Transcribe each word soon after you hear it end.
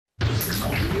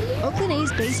Oakland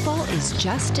A's baseball is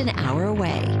just an hour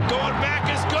away. Going back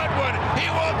is Goodwin. He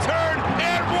will turn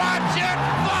and watch it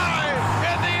fly.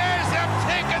 And the A's have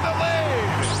taken the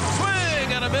lead.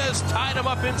 Swing and a miss. Tied him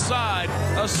up inside.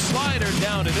 A slider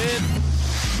down and in.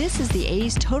 This is the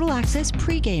A's Total Access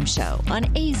pregame show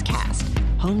on A's Cast,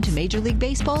 home to Major League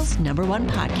Baseball's #1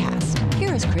 podcast.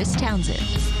 Here is Chris Townsend.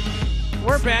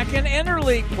 We're back in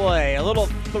interleague play. A little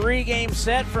 3-game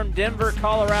set from Denver,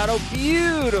 Colorado.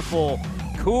 Beautiful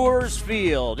Coors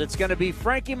Field. It's going to be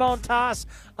Frankie Montas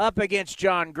up against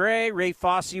John Gray. Ray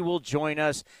Fosse will join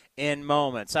us in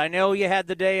moments. I know you had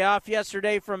the day off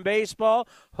yesterday from baseball.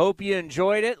 Hope you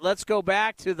enjoyed it. Let's go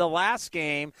back to the last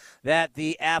game that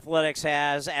the Athletics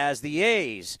has as the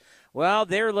A's. Well,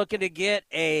 they're looking to get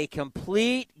a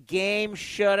complete game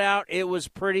shutout. It was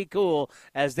pretty cool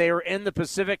as they were in the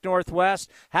Pacific Northwest.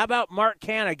 How about Mark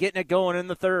Canha getting it going in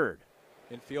the third?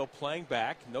 Infield playing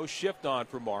back. No shift on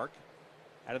for Mark.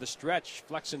 Out of the stretch,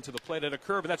 flexing to the plate at a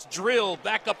curve, and that's drilled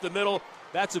back up the middle.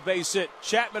 That's a base hit.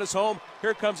 Chapman is home.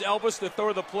 Here comes Elvis. The throw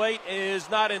to the plate is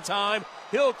not in time.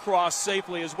 He'll cross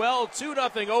safely as well.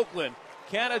 2-0 Oakland.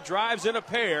 Canha drives in a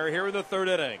pair here in the third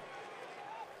inning.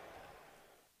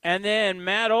 And then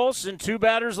Matt Olson, 2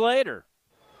 batters later.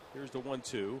 Here's the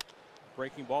 1-2.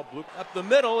 Breaking ball, blue up the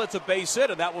middle. It's a base hit,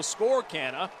 and that will score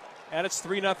Canha. And it's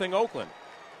 3-0 Oakland.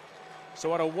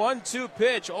 So on a 1-2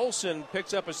 pitch, Olson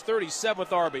picks up his 37th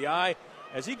RBI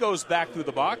as he goes back through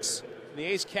the box. And the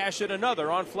A's cash in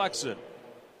another on Flexen.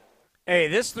 Hey,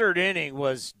 this third inning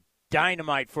was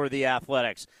dynamite for the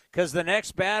Athletics because the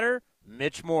next batter,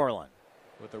 Mitch Moreland.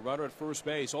 With the runner at first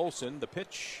base, Olson, the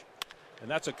pitch. And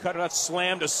that's a cutter that's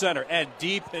slammed to center and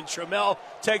deep. And Trammell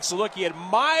takes a look. He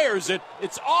admires it.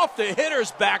 It's off the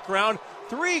hitter's background,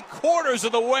 3/4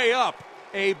 of the way up.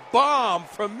 A bomb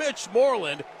from Mitch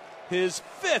Moreland. His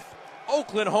 5th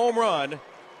Oakland home run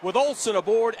with Olson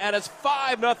aboard, and it's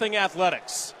 5-0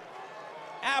 Athletics.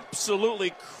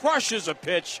 Absolutely crushes a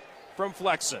pitch from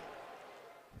Flexen.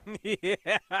 Yeah.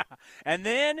 And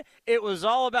then it was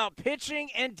all about pitching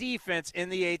and defense in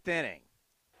the 8th inning.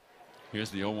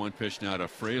 Here's the 0-1 pitch now to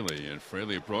Fraley, and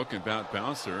Fraley broken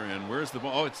bouncer, and where's the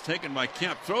ball? Oh, it's taken by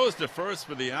Kemp. Throws to first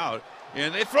for the out,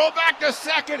 and they throw back to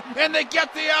second, and they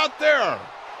get the out there.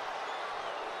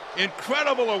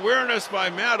 Incredible awareness by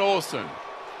Matt Olson.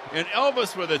 And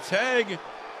Elvis with a tag,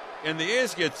 and the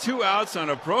A's get 2 outs on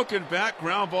a broken back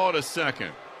ground ball to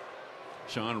second.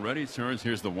 Sean Reddy turns.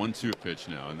 Here's the 1-2 pitch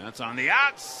now, and that's on the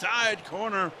outside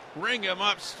corner. Ring him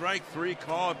up, strike 3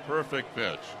 called. Perfect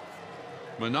pitch.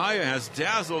 Minaya has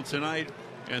dazzled tonight,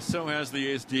 and so has the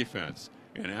A's defense.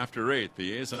 And after 8,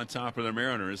 the A's on top of the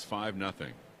Mariners,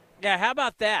 5-0. Yeah, how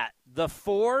about that? The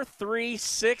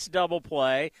 4-3-6 double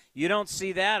play. You don't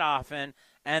see that often.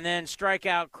 And then strike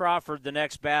out Crawford, the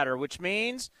next batter, which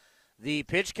means the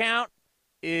pitch count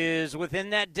is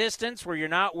within that distance where you're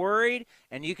not worried,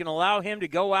 and you can allow him to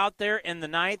go out there in the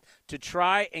 9th to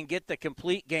try and get the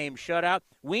complete game shutout.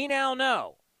 We now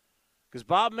know, because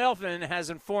Bob Melvin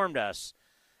has informed us,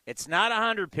 it's not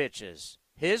 100 pitches.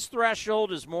 His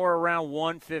threshold is more around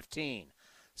 115.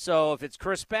 So if it's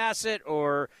Chris Bassett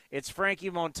or it's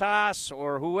Frankie Montas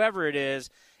or whoever it is,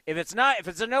 if it's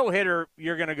a no-hitter,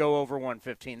 you're going to go over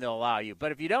 115. They'll allow you.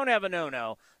 But if you don't have a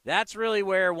no-no, that's really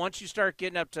where once you start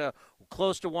getting up to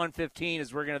close to 115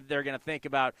 is they're going to think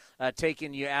about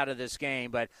taking you out of this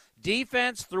game. But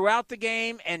defense throughout the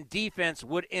game, and defense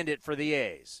would end it for the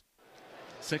A's.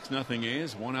 6-0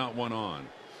 A's, 1 out, 1 on.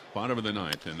 Bottom of the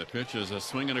 9th, and the pitch is a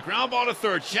swing and a ground ball to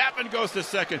third. Chapman goes to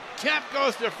second. Kemp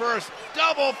goes to first.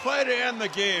 Double play to end the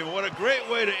game. What a great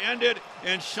way to end it.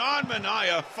 And Sean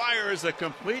Minaya fires a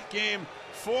complete game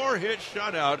 4-hit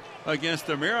shutout against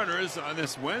the Mariners on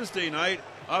this Wednesday night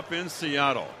up in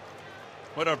Seattle.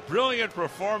 What a brilliant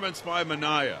performance by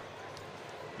Minaya.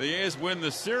 The A's win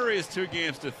the series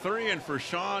 2-3, and for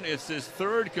Sean, it's his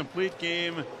third career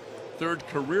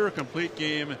complete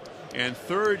game, and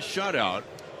third shutout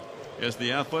as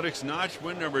the Athletics notch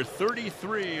win number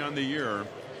 33 on the year,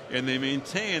 and they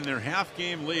maintain their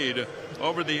half-game lead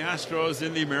over the Astros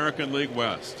in the American League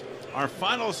West. Our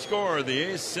final score, the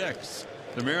A's 6,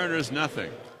 the Mariners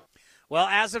nothing. Well,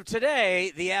 as of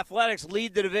today, the Athletics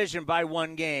lead the division by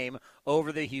 1 game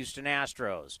over the Houston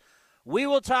Astros. We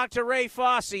will talk to Ray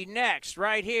Fosse next,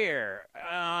 right here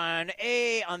on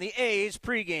the A's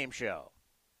pregame show.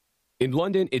 In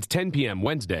London, it's 10 p.m.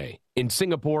 Wednesday. In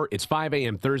Singapore, it's 5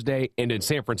 a.m. Thursday. And in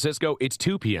San Francisco, it's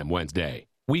 2 p.m. Wednesday.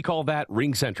 We call that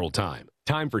Ring Central Time.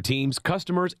 Time for teams,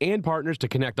 customers, and partners to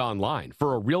connect online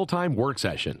for a real-time work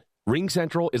session. Ring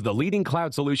Central is the leading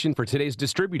cloud solution for today's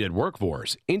distributed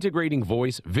workforce, integrating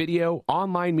voice, video,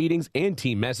 online meetings, and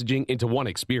team messaging into one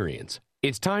experience.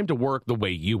 It's time to work the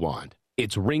way you want.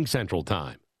 It's RingCentral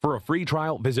time. For a free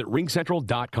trial, visit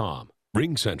ringcentral.com.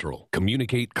 RingCentral.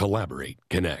 Communicate, collaborate,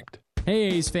 connect. Hey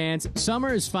A's fans,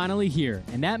 summer is finally here,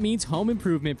 and that means home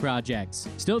improvement projects.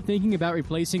 Still thinking about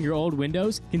replacing your old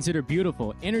windows? Consider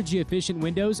beautiful, energy-efficient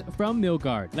windows from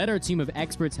Milgard. Let our team of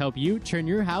experts help you turn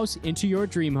your house into your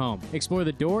dream home. Explore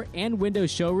the door and window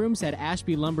showrooms at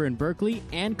Ashby Lumber in Berkeley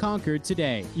and Concord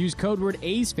today. Use code word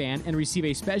A'sFan and receive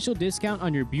a special discount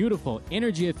on your beautiful,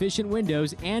 energy-efficient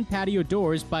windows and patio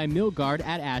doors by Milgard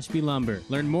at Ashby Lumber.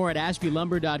 Learn more at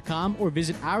ashbylumber.com or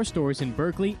visit our stores in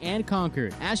Berkeley and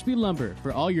Concord. Ashby Lumber,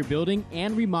 for all your building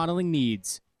and remodeling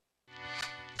needs.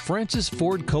 Francis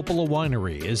Ford Coppola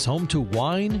Winery is home to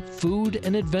wine, food,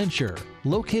 and adventure.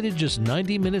 Located just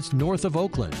 90 minutes north of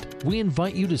Oakland, we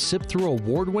invite you to sip through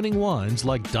award-winning wines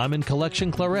like Diamond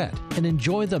Collection Claret and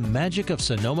enjoy the magic of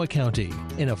Sonoma County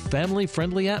in a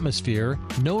family-friendly atmosphere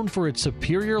known for its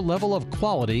superior level of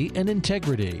quality and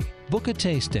integrity. Book a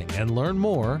tasting and learn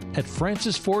more at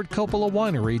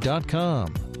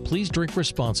francisfordcoppolawinery.com. Please drink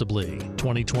responsibly.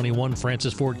 2021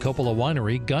 Francis Ford Coppola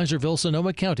Winery, Geyserville,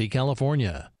 Sonoma County,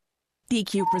 California.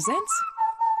 DQ presents.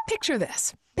 Picture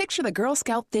this. Picture the Girl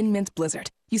Scout Thin Mints Blizzard.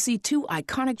 You see two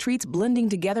iconic treats blending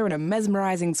together in a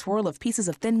mesmerizing swirl of pieces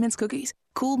of Thin Mints cookies,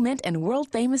 Cool Mint, and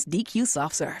world-famous DQ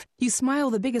soft serve. You smile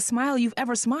the biggest smile you've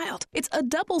ever smiled. It's a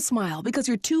double smile because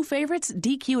your two favorites,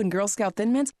 DQ and Girl Scout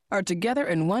Thin Mints, are together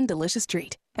in one delicious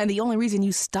treat. And the only reason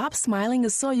you stop smiling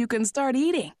is so you can start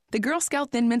eating. The Girl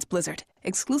Scout Thin Mints Blizzard,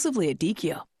 exclusively at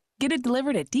DQ. Get it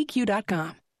delivered at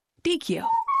DQ.com. DQ.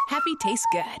 Happy tastes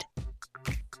good.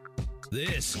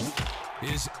 This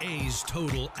is A's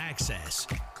Total Access.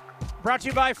 Brought to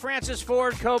you by Francis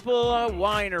Ford Coppola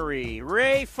Winery.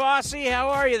 Ray Fosse, how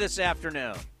are you this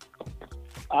afternoon?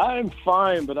 I'm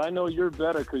fine, but I know you're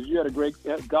better because you had a great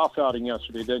golf outing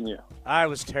yesterday, didn't you? I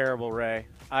was terrible, Ray.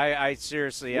 I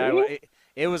seriously, Really?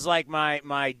 it was like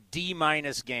my D-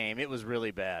 game. It was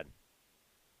really bad.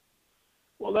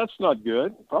 Well, that's not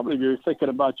good. Probably you're thinking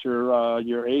about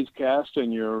your A's cast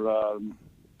and your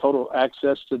Total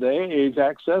Access today, A's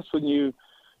Access, when you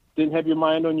didn't have your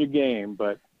mind on your game.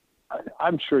 But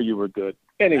I'm sure you were good.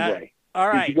 Anyway, all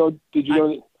right. Did you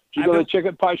go to the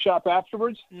chicken pie shop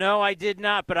afterwards? No, I did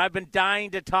not. But I've been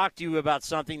dying to talk to you about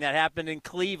something that happened in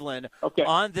Cleveland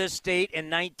on this date in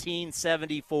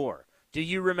 1974. Do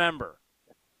you remember?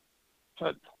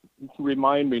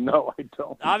 Remind me. No, I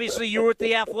don't. Obviously, you were with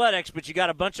the Athletics, but you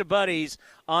got a bunch of buddies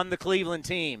on the Cleveland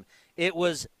team. It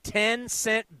was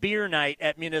 10-cent beer night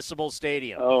at Municipal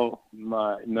Stadium. Oh,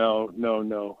 my. No.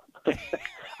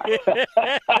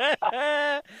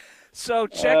 So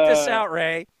check this out,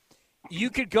 Ray. You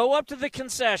could go up to the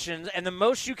concessions, and the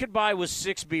most you could buy was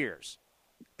 6 beers.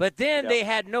 But then they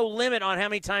had no limit on how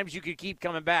many times you could keep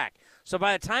coming back. So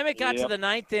by the time it got to the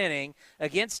 9th inning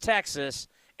against Texas,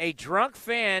 a drunk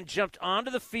fan jumped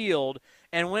onto the field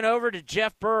and went over to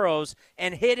Jeff Burrows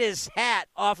and hit his hat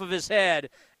off of his head,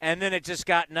 and then it just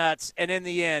got nuts. And in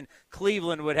the end,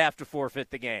 Cleveland would have to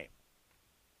forfeit the game.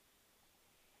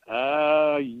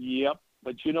 Yep.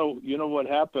 But you know what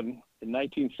happened in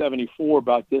 1974?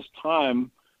 About this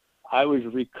time, I was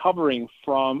recovering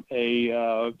from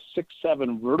a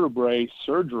 6-7 vertebrae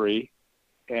surgery,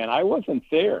 and I wasn't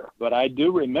there. But I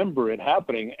do remember it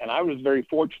happening, and I was very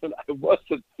fortunate I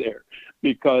wasn't there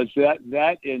because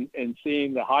that in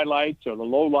seeing the highlights or the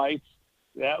lowlights,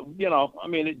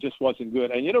 it just wasn't good.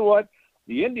 And you know what?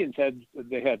 The Indians had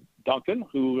Duncan,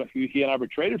 who he and I were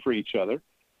traded for each other,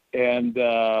 and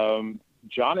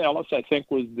John Ellis, I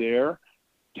think, was there.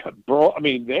 Bro,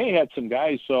 they had some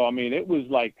guys, so it was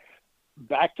like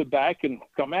back to back and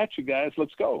come at you guys,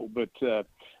 let's go. But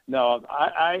no,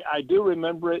 I do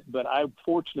remember it, but I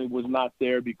fortunately was not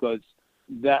there because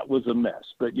that was a mess.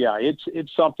 But yeah,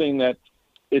 it's something that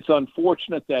it's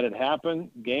unfortunate that it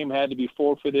happened. Game had to be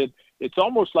forfeited. It's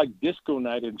almost like disco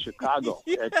night in Chicago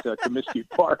at Comiskey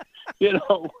Park,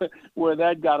 where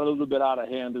that got a little bit out of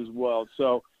hand as well.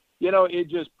 So, it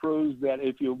just proves that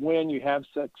if you win, you have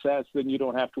success, then you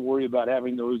don't have to worry about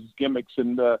having those gimmicks,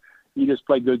 and you just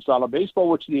play good, solid baseball,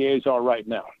 which the A's are right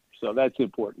now. So that's the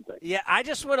important thing. Yeah, I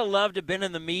just would have loved to have been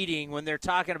in the meeting when they're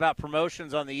talking about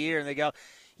promotions on the year, and they go,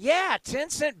 yeah,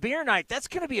 10-cent beer night, that's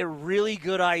going to be a really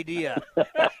good idea.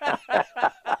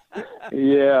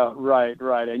 Yeah, right.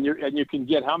 And you can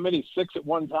get how many? 6 at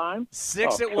one time?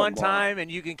 6 at one time,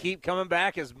 and you can keep coming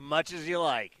back as much as you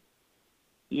like.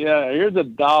 Yeah, here's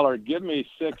 $1. Give me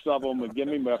 6 of them and give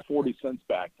me my 40 cents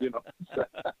back.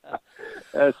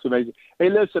 That's amazing. Hey,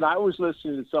 listen, I was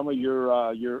listening to some of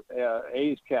your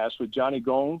A's cast with Johnny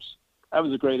Gomes. That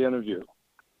was a great interview.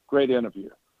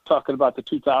 Talking about the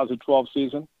 2012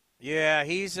 season. Yeah,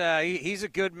 he's a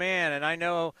good man, and I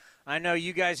know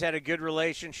you guys had a good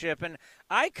relationship, and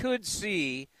I could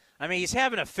see. I mean, he's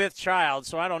having a fifth child,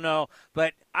 so I don't know,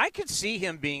 but I could see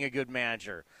him being a good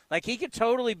manager. Like, he could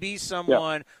totally be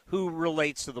someone who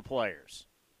relates to the players.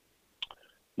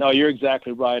 No, you're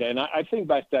exactly right, and I think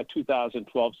back to that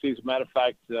 2012 season. Matter of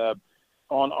fact,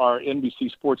 on our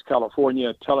NBC Sports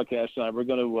California telecast tonight, we're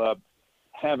going to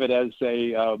have it as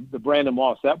the Brandon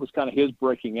Moss. That was kind of his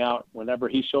breaking out whenever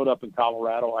he showed up in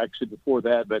Colorado, actually before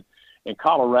that. But in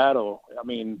Colorado, I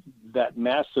mean, that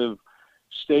massive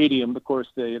stadium, of course,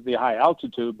 the high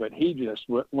altitude, but he just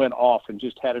went off and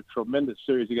just had a tremendous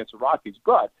series against the Rockies.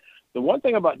 But the one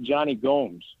thing about Johnny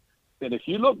Gomes, that if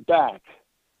you look back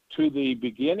to the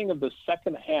beginning of the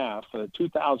second half of the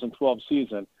 2012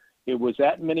 season, it was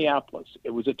at Minneapolis. It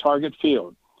was at Target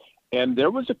Field. And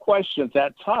there was a question at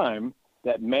that time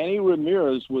that Manny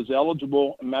Ramirez was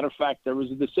eligible. As a matter of fact, there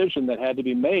was a decision that had to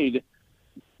be made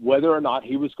whether or not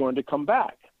he was going to come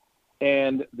back.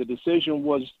 And the decision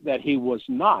was that he was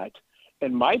not.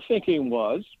 And my thinking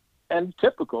was, and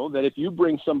typical, that if you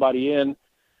bring somebody in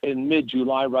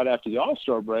mid-July right after the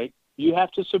All-Star break, you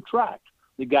have to subtract.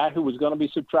 The guy who was going to be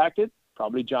subtracted,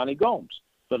 probably Johnny Gomes.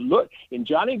 But look, in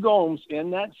Johnny Gomes in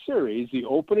that series, the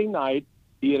opening night,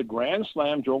 he had a grand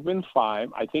slam, drove in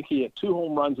 5. I think he had 2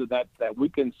 home runs of that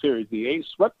weekend series. The A's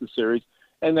swept the series,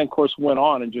 and then, of course, went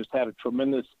on and just had a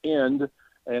tremendous end.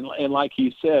 And like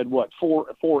he said,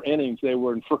 four innings, they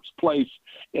were in first place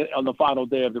on the final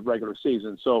day of the regular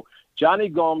season. So Johnny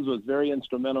Gomes was very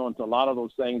instrumental into a lot of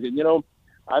those things. And,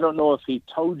 I don't know if he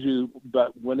told you,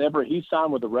 but whenever he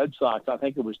signed with the Red Sox, I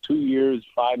think it was 2 years,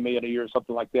 $5 million a year,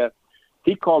 something like that,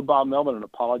 he called Bob Melvin and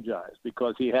apologized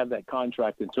because he had that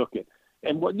contract and took it.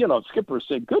 And Skipper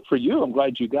said, good for you. I'm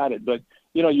glad you got it. But,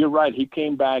 you're right. He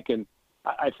came back. And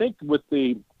I think with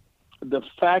the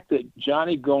fact that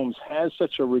Johnny Gomes has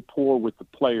such a rapport with the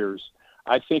players,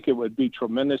 I think it would be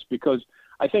tremendous because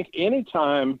I think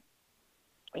anytime,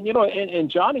 and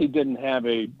Johnny didn't have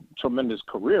a tremendous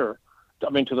career,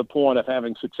 to the point of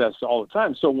having success all the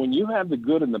time. So when you have the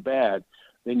good and the bad,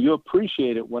 then you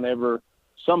appreciate it whenever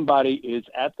somebody is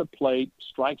at the plate,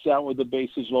 strikes out with the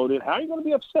bases loaded. How are you going to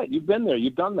be upset? You've been there.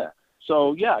 You've done that.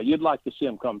 So, yeah, you'd like to see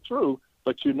him come through,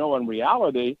 but in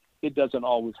reality, it doesn't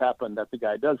always happen that the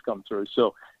guy does come through.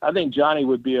 So I think Johnny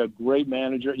would be a great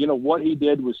manager. What he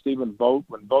did with Stephen Vogt,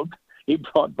 when he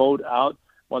brought Vogt out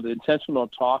on the intentional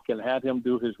talk and had him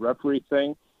do his referee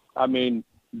thing,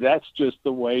 that's just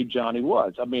the way Johnny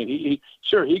was. He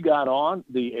got on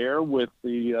the air with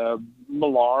the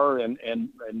Millar and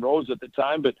Rose at the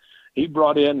time, but he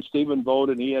brought in Stephen Vogt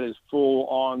and he had his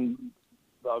full-on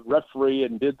referee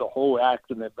and did the whole act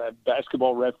and the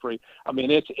basketball referee.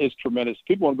 It's tremendous.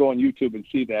 People want to go on YouTube and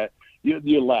see that.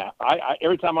 You laugh. I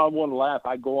every time I want to laugh,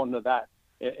 I go onto that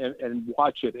and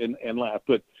watch it and laugh.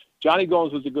 But Johnny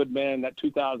Gomes was a good man. That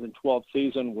 2012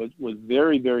 season was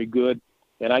very, very good.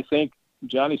 And I think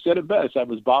Johnny said it best. That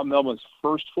was Bob Melvin's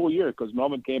first full year because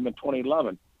Melvin came in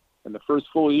 2011 and the first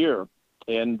full year.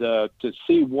 And to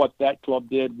see what that club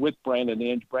did with Brandon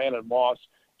Inge, Brandon Moss,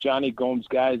 Johnny Gomes,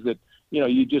 guys that,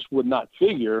 you just would not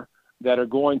figure that are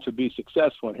going to be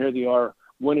successful. And here they are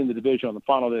winning the division on the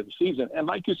final day of the season. And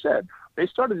like you said, they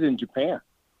started in Japan.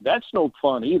 That's no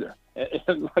fun either.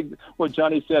 And like what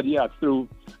Johnny said, flew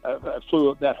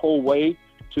that whole way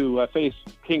to face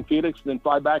King Felix, then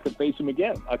fly back and face him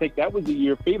again. I think that was the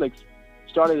year Felix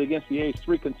started against the A's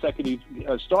 3 consecutive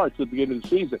starts at the beginning of the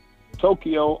season.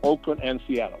 Tokyo, Oakland, and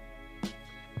Seattle.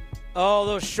 Oh,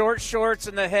 those short shorts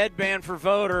and the headband for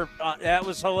Voter, that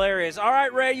was hilarious. All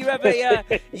right, Ray, you have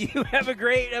a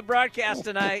great broadcast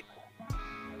tonight.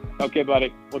 Okay,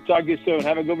 buddy. We'll talk to you soon.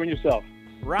 Have a good one yourself.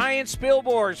 Ryan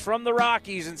Spilborghs from the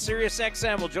Rockies and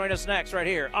SiriusXM will join us next right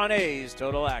here on A's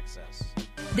Total Access.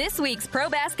 This week's Pro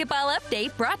Basketball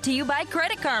Update brought to you by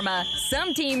Credit Karma.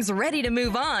 Some teams ready to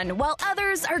move on, while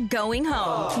others are going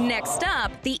home. Next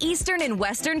stop, the Eastern and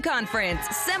Western Conference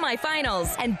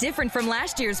semifinals. And different from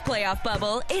last year's playoff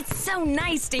bubble, it's so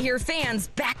nice to hear fans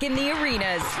back in the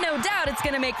arenas. No doubt it's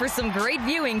going to make for some great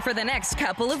viewing for the next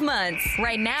couple of months.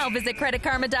 Right now, visit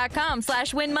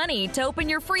creditkarma.com/winmoney to open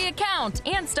your free account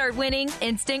and start winning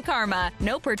instant karma.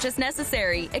 No purchase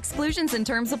necessary. Exclusions and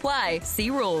terms apply. See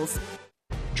rules.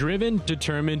 Driven,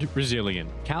 determined, resilient.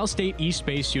 Cal State East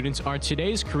Bay students are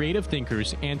today's creative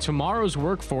thinkers and tomorrow's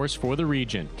workforce for the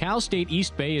region. Cal State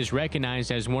East Bay is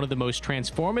recognized as one of the most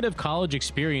transformative college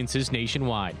experiences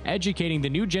nationwide, educating the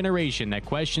new generation that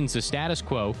questions the status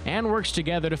quo and works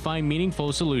together to find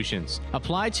meaningful solutions.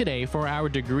 Apply today for our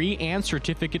degree and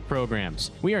certificate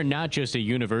programs. We are not just a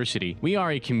university, we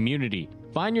are a community.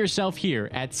 Find yourself here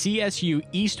at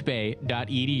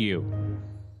csueastbay.edu.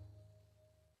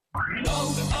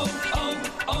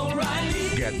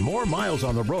 Get more miles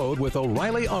on the road with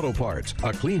O'Reilly Auto Parts.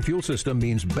 A clean fuel system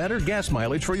means better gas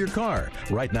mileage for your car.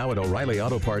 Right now at O'Reilly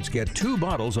Auto Parts, get 2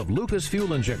 bottles of Lucas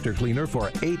Fuel Injector Cleaner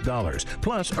for $8.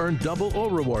 Plus, earn double O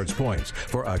Rewards points.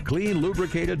 For a clean,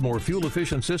 lubricated, more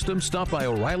fuel-efficient system, stop by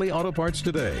O'Reilly Auto Parts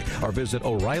today or visit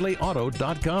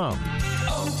O'ReillyAuto.com.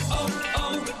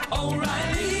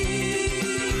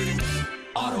 O'Reilly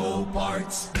Auto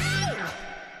Parts.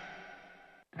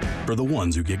 For the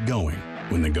ones who get going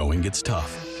when the going gets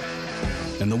tough,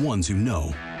 and the ones who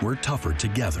know we're tougher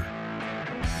together.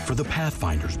 For the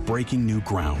Pathfinders breaking new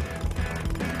ground,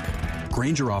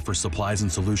 Grainger offers supplies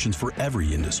and solutions for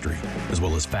every industry, as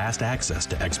well as fast access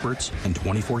to experts and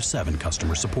 24/7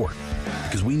 customer support.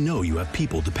 Because we know you have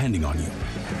people depending on you,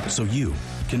 so you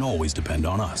can always depend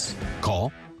on us.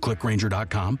 Call, click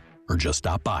Grainger.com, or just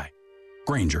stop by.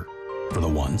 Grainger, for the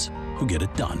ones who get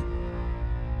it done.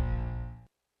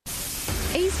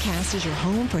 A's Cast is your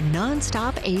home for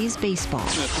nonstop A's baseball.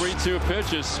 The 3-2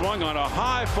 pitch is swung on a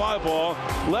high fly ball.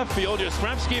 Left field,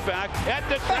 Yastrzemski back at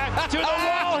the track to the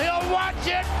wall. He'll watch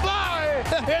it fly.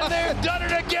 And they've done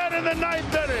it again in the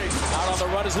 9th inning. Out on the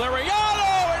run is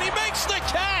Liriano, and he makes the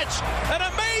catch. An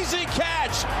amazing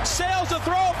catch. Sails the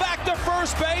throw back to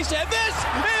first base, and this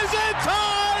is in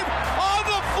time on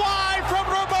the fly from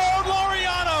Ramon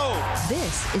Laureano.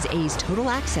 This is A's Total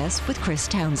Access with Chris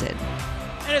Townsend.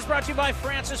 And it's brought to you by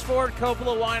Francis Ford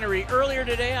Coppola Winery. Earlier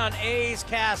today on A's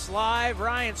Cast Live,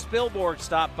 Ryan Spielborg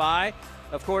stopped by.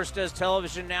 Of course, does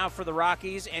television now for the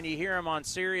Rockies, and you hear him on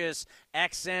Sirius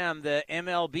XM, the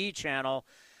MLB channel.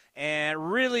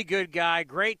 And really good guy,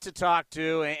 great to talk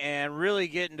to, and really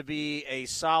getting to be a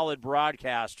solid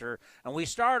broadcaster. And we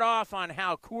start off on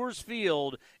how Coors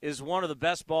Field is one of the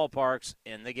best ballparks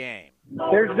in the game.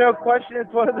 There's no question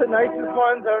it's one of the nicest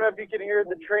ones. I don't know if you can hear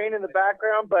the train in the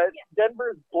background, but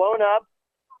Denver's blown up.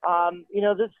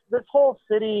 This whole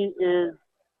city is,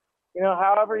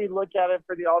 however you look at it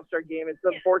for the All-Star Game, it's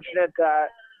unfortunate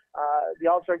that the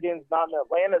All-Star Game is not in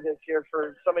Atlanta this year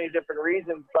for so many different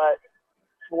reasons, but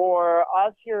for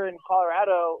us here in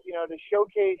Colorado, to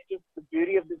showcase just the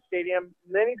beauty of the stadium,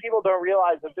 many people don't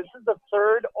realize that this is the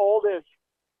 3rd oldest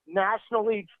National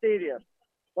League stadium.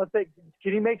 Can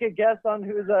you make a guess on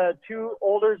who the 2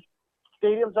 older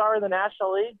stadiums are in the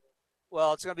National League?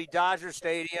 Well, it's going to be Dodger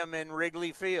Stadium and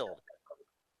Wrigley Field.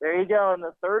 There you go. And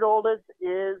the 3rd oldest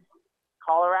is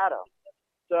Colorado.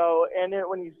 So,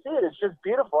 when you see it, it's just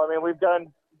beautiful. I mean,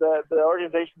 the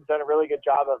organization's done a really good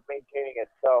job of maintaining it.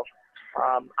 So,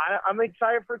 I'm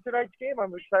excited for tonight's game.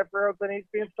 I'm excited for Oakland A's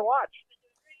fans to watch.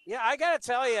 Yeah, I got to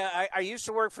tell you, I used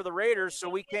to work for the Raiders, so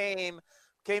we came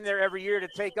there every year to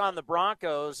take on the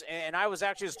Broncos. And I was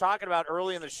actually just talking about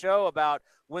early in the show about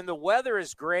when the weather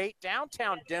is great,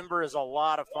 downtown Denver is a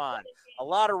lot of fun. A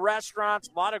lot of restaurants,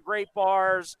 a lot of great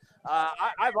bars.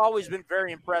 I've always been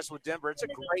very impressed with Denver. It's a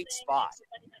great spot.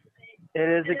 It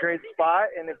is a great spot,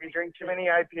 and if you drink too many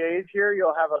IPAs here,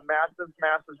 you'll have a massive,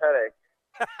 massive headache.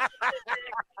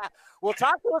 Well,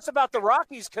 talk to us about the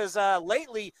Rockies because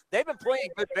lately they've been playing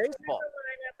good baseball.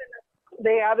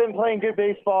 They have been playing good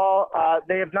baseball.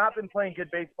 They have not been playing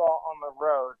good baseball on the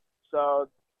road. So,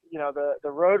 the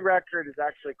road record is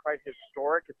actually quite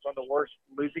historic. It's one of the worst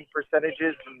losing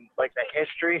percentages in the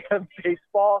history of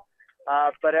baseball.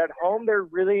 But at home, they're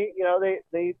really,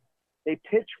 they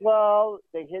pitch well.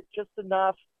 They hit just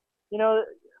enough.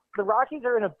 The Rockies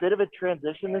are in a bit of a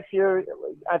transition this year.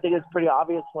 I think it's pretty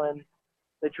obvious when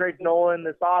they trade Nolan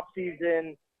this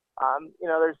offseason.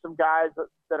 There's some guys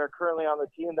that are currently on the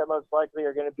team that most likely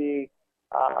are going to be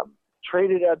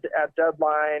traded at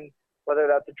deadline, whether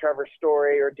that's a Trevor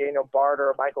Story or Daniel Barter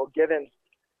or Michael Givens.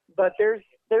 But there's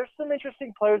some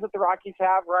interesting players that the Rockies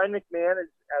have. Ryan McMahon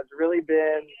has really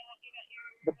been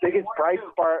the biggest bright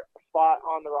spot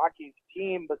on the Rockies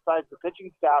team besides the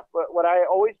pitching staff. But what I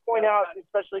always point out,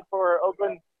 especially for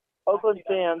Oakland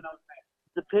fans,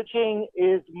 the pitching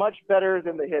is much better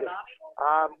than the hitting,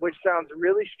 which sounds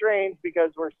really strange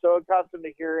because we're so accustomed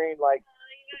to hearing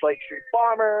Blake Street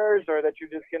Bombers or that you're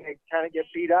just going to kind of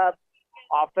get beat up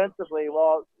offensively.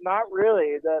 Well, not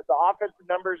really. The offensive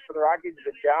numbers for the Rockies have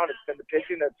been down. It's been the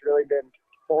pitching that's really been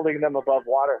holding them above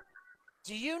water.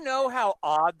 Do you know how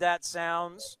odd that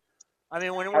sounds? I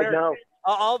mean, when we're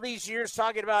all these years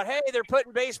talking about, hey, they're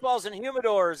putting baseballs in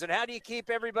humidors, and how do you keep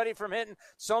everybody from hitting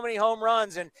so many home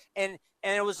runs? And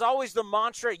it was always the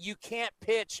mantra, you can't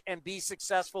pitch and be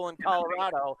successful in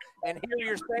Colorado. And here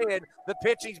you're saying the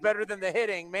pitching's better than the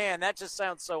hitting. Man, that just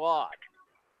sounds so odd.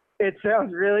 It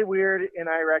sounds really weird, and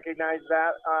I recognize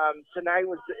that. Tonight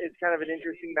is kind of an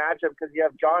interesting matchup because you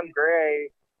have John Gray,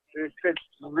 who's pitched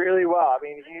really well. I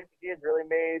mean, he has really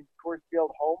made Coors Field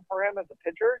home for him as a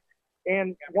pitcher.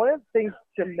 And one of the things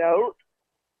to note,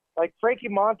 like Frankie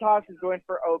Montas is going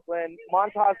for Oakland.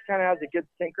 Montas kind of has a good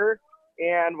sinker.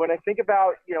 And when I think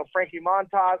about, Frankie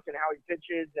Montas and how he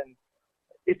pitches, and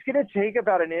it's going to take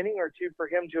about an inning or two for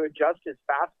him to adjust his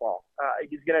fastball.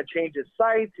 He's going to change his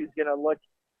sights. He's going to look,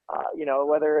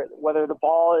 whether the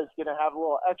ball is going to have a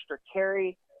little extra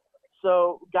carry.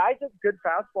 So guys with good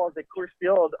fastballs at Coors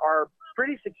Field are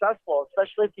pretty successful,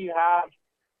 especially if you have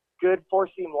good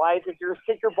four-seam life. If you're a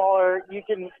sinker baller, you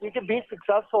can be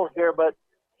successful here, but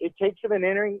it takes him an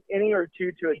inning or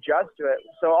two to adjust to it.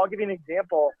 So I'll give you an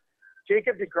example.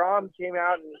 Jacob deGrom came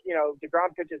out, and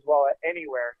deGrom pitches well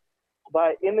anywhere.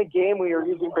 But in the game, we were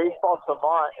using Baseball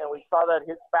Savant, and we saw that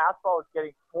his fastball was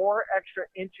getting 4 extra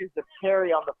inches of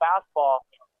carry on the fastball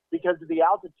because of the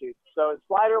altitude. So his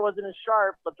slider wasn't as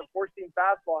sharp, but the four-seam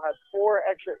fastball had 4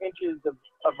 extra inches of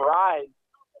rise.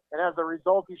 And as a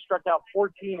result, he struck out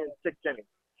 14 in 6 innings.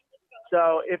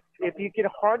 So if you can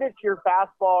harness your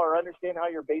fastball or understand how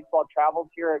your baseball travels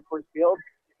here at Coors Field,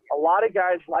 a lot of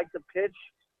guys like to pitch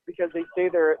because they say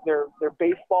their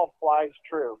baseball flies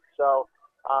true. So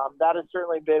that has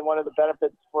certainly been one of the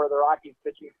benefits for the Rockies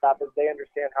pitching staff, is they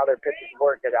understand how their pitches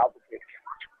work at altitude.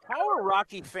 How are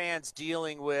Rocky fans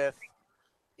dealing with,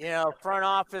 front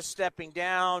office stepping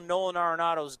down? Nolan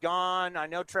Arenado's gone. I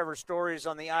know Trevor Story's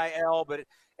on the IL, but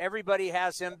everybody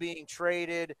has him being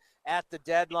traded at the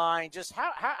deadline. Just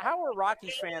how are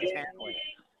Rockies fans handling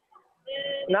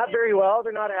it? Not very well.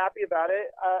 They're not happy about it.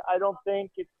 I don't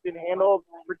think it's been handled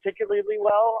particularly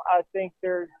well. I think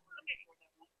there's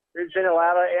been a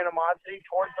lot of animosity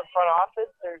towards the front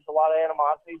office. There's a lot of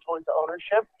animosity towards the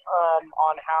ownership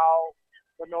on how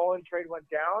the Nolan trade went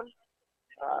down.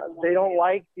 They don't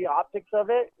like the optics of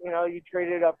it. You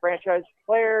traded a franchise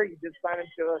player. You just signed him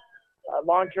to a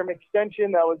long-term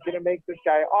extension that was going to make this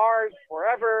guy ours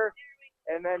forever.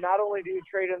 And then not only do you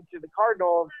trade him to the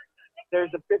Cardinals, there's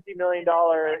a $50 million,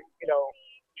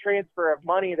 transfer of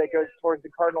money that goes towards the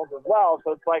Cardinals as well.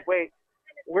 So it's like, wait,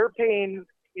 we're paying,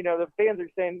 the fans are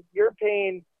saying you're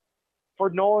paying for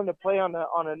Nolan to play on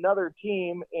another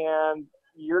team, and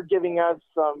you're giving us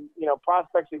some,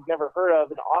 prospects we've never heard of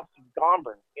in Austin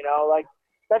Gomber.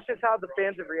 That's just how the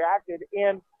fans have reacted.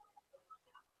 And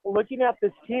looking at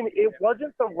this team, it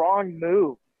wasn't the wrong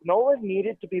move. Nolan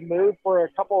needed to be moved for a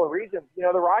couple of reasons.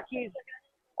 The Rockies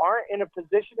aren't in a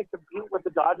position to compete with the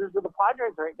Dodgers or the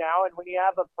Padres right now. And when you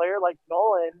have a player like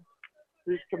Nolan,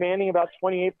 who's commanding about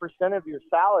 28% of your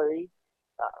salary,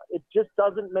 it just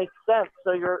doesn't make sense.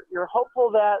 So you're hopeful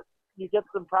that you get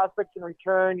some prospects in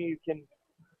return. You can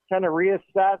kind of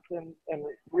reassess and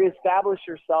reestablish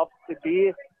yourself to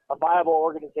be a viable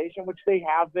organization, which they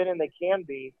have been and they can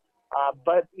be.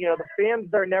 But, the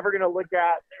fans are never going to look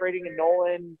at trading a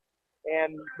Nolan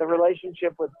and the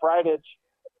relationship with Bridich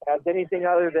as anything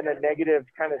other than a negative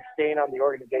kind of stain on the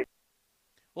organization.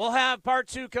 We'll have part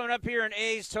 2 coming up here in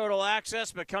A's Total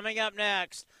Access, but coming up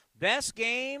next, best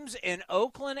games in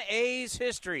Oakland A's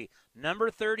history, number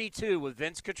 32 with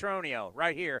Vince Cotroneo,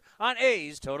 right here on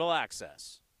A's Total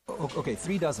Access. Okay,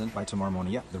 3 dozen by tomorrow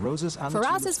morning. Yeah, the roses and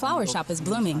Faraz's flower shop is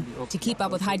blooming. To keep up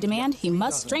with high demand, he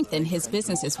must strengthen his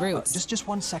business's roots. Just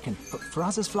 1 second.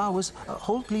 Faraz's flowers.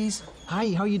 Hold, please.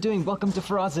 Hi, how are you doing? Welcome to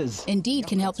Faraz's. Indeed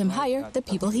can help him hire the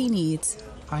people he needs.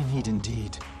 I need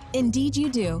Indeed. Indeed you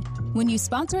do. When you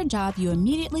sponsor a job, you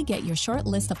immediately get your short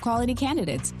list of quality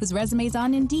candidates whose resumes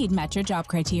on Indeed match your job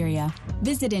criteria.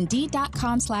 Visit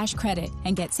Indeed.com/credit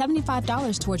and get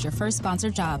 $75 towards your first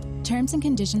sponsored job. Terms and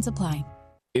conditions apply.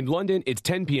 In London, it's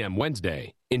 10 p.m.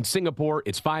 Wednesday. In Singapore,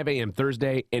 it's 5 a.m.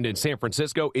 Thursday. And in San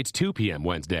Francisco, it's 2 p.m.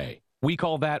 Wednesday. We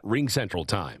call that Ring Central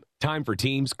Time. Time for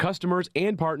teams, customers,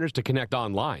 and partners to connect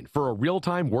online for a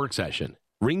real-time work session.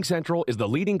 Ring Central is the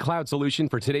leading cloud solution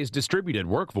for today's distributed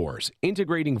workforce,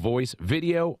 integrating voice,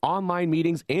 video, online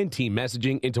meetings, and team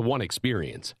messaging into one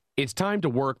experience. It's time to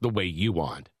work the way you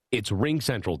want. It's Ring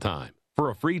Central Time. For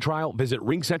a free trial, visit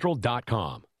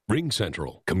ringcentral.com. Ring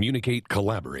Central. Communicate,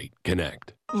 collaborate,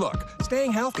 connect. Look,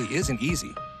 staying healthy isn't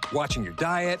easy. Watching your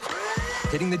diet,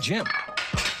 hitting the gym,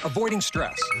 avoiding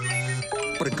stress.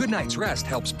 But a good night's rest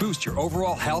helps boost your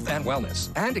overall health and wellness.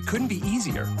 And it couldn't be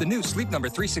easier. The new Sleep Number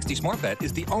 360 Smart Bed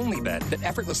is the only bed that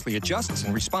effortlessly adjusts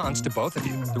and responds to both of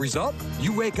you. The result?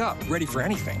 You wake up ready for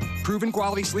anything. Proven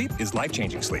quality sleep is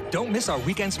life-changing sleep. Don't miss our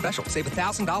weekend special. Save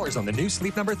 $1,000 on the new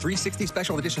Sleep Number 360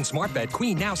 Special Edition Smart Bed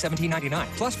Queen, now $17.99.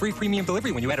 Plus free premium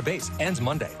delivery when you add a base. Ends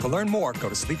Monday. To learn more, go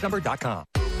to sleepnumber.com.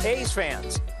 A's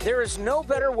fans, there is no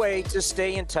better way to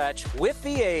stay in touch with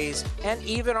the A's and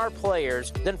even our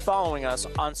players than following us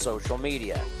on social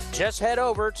media. Just head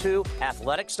over to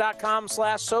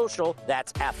athletics.com/social.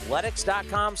 That's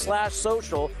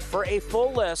athletics.com/social for a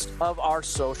full list of our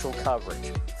social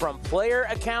coverage, from player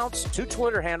accounts to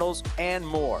Twitter handles and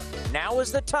more. Now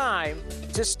is the time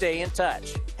to stay in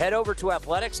touch. Head over to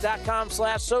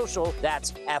athletics.com/social.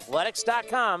 That's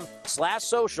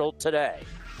athletics.com/social today.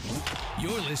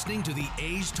 You're listening to the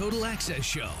A's Total Access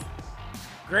Show.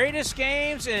 Greatest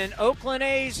games in Oakland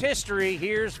A's history.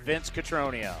 Here's Vince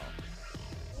Cotroneo.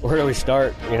 Where do we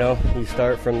start? You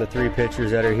start from the three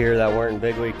pitchers that are here that weren't in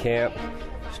big league camp.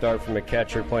 Start from a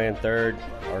catcher playing third,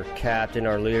 our captain,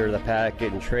 our leader of the pack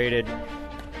getting traded,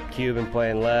 Cuban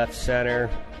playing left, center,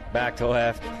 back to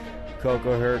left,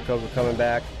 Coco hurt, Coco coming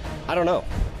back. I don't know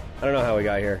how we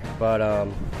got here, but I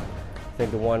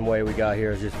think the one way we got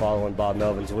here is just following Bob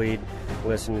Melvin's lead,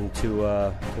 listening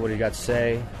to what he got to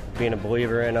say, being a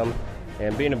believer in him,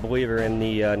 and being a believer in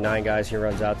the 9 guys he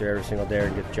runs out there every single day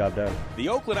and get the job done. The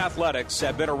Oakland Athletics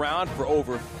have been around for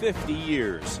over 50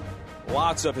 years.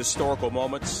 Lots of historical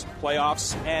moments,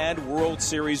 playoffs, and World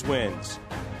Series wins.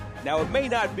 Now, it may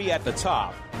not be at the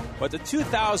top, but the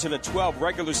 2012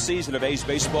 regular season of A's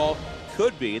baseball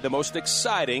could be the most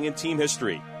exciting in team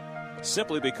history,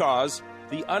 simply because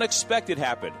the unexpected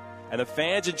happened, and the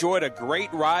fans enjoyed a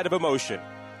great ride of emotion.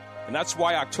 And that's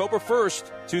why October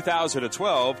 1st,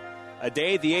 2012, a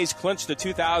day the A's clinched the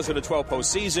 2012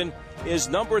 postseason, is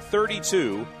number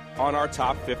 32 on our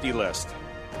top 50 list.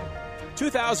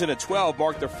 2012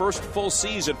 marked the first full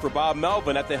season for Bob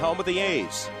Melvin at the helm of the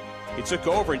A's. He took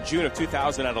over in June of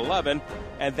 2011,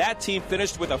 and that team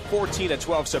finished with a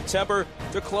 14-12 September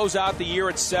to close out the year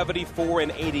at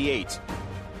 74-88.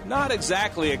 Not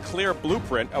exactly a clear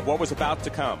blueprint of what was about to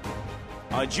come.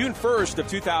 On June 1st of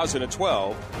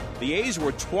 2012, the A's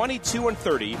were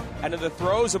 22-30 and in the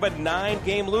throes of a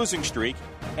 9-game losing streak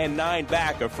and 9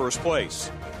 back of first place.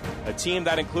 A team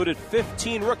that included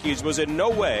 15 rookies was in no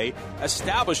way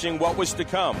establishing what was to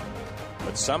come.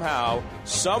 But somehow,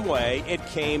 some way, it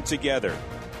came together.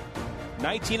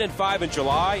 19-5 in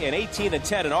July and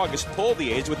 18-10 in August pulled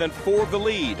the A's within 4 of the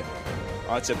lead.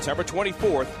 On September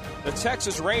 24th, the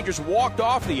Texas Rangers walked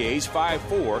off the A's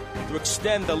 5-4 to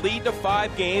extend the lead to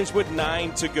 5 games with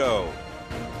 9 to go.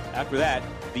 After that,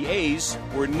 the A's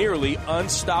were nearly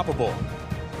unstoppable.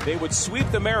 They would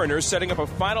sweep the Mariners, setting up a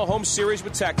final home series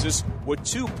with Texas with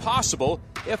 2 possible,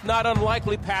 if not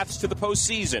unlikely, paths to the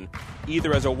postseason.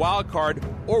 Either as a wild card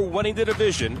or winning the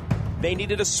division, they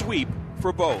needed a sweep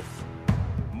for both.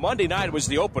 Monday night was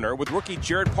the opener with rookie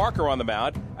Jared Parker on the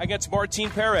mound against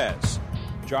Martin Perez.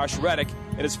 Josh Reddick,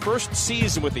 in his first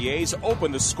season with the A's,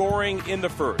 opened the scoring in the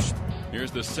first.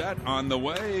 Here's the set on the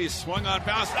way. Swung on,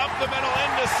 bounce up the middle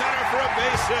into center for a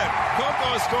base hit.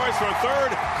 Coco scores for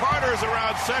third. Carter's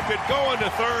around second, going to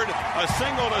third. A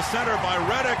single to center by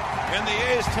Reddick, and the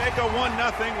A's take a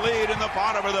 1-0 lead in the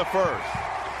bottom of the first.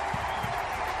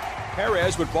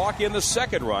 Perez would balk in the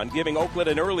second run, giving Oakland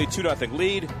an early 2-0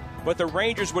 lead, but the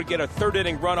Rangers would get a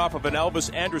third-inning run off of an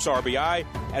Elvis Andrus RBI,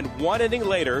 and 1 inning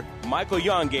later, Michael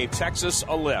Young gave Texas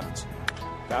a lift.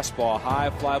 Fastball high,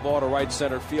 fly ball to right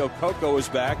center field. Coco is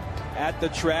back at the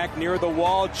track near the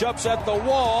wall, jumps at the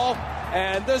wall,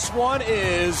 and this one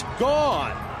is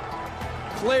gone.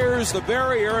 Clears the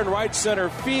barrier in right center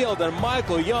field, and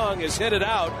Michael Young is hit it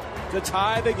out to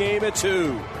tie the game at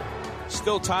 2.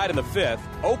 Still tied in the 5th,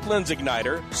 Oakland's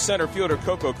igniter, center fielder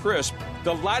Coco Crisp,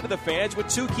 delighted the fans with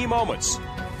 2 key moments.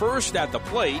 First at the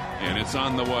plate. And it's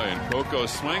on the way, and Coco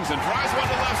swings and tries one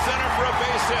to left center for a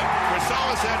base hit.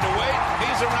 Rosales had to wait.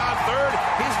 He's around third.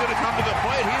 He's going to come to the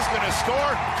plate. He's going to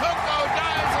score. Coco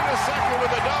dives into second with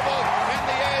a double, and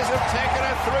the A's have taken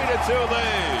a 3-2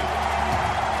 lead.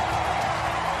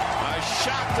 A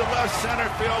shot to left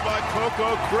center field by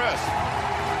Coco Crisp.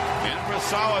 And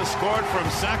Rosales scored from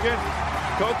second.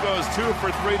 Coco's 2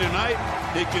 for 3 tonight.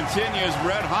 He continues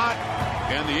red hot,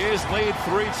 and the A's lead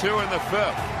 3-2 in the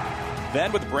 5th.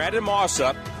 Then with Brandon Moss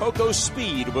up, Coco's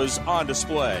speed was on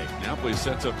display. Napoli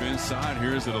sets up inside.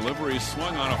 Here's the delivery.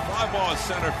 Swung on a fly ball at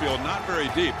center field, not very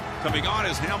deep. Coming on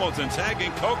is Hamilton,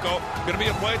 tagging Coco. Going to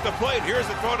be a play at the plate. Here's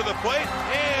the throw to the plate,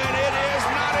 and it is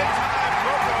not in time.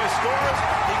 Coco scores.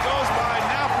 He goes by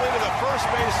Napoli to the first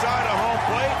base side of home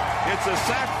plate. It's a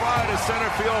sac fly to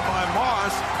center field by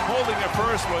Moss. Holding at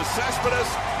first was Cespedes,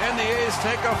 and the A's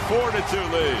take a 4-2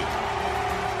 lead.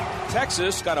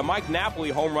 Texas got a Mike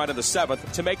Napoli home run in the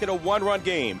 7th to make it a 1-run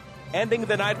game, ending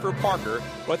the night for Parker,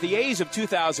 but the A's of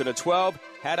 2012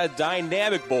 had a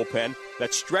dynamic bullpen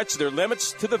that stretched their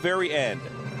limits to the very end.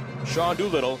 Sean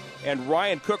Doolittle, and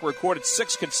Ryan Cook recorded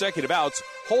 6 consecutive outs,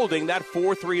 holding that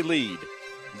 4-3 lead.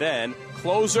 Then,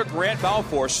 closer Grant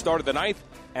Balfour started the 9th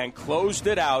and closed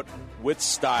it out with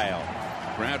style.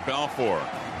 Grant Balfour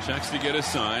checks to get a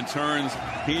sign, turns,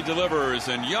 he delivers,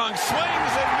 and Young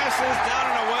swings and misses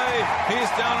down and away. He's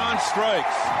down on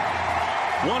strikes.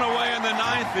 1 away in the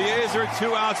 9th. The A's are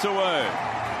 2 outs away.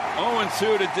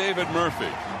 0-2 to David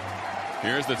Murphy.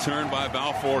 Here's the turn by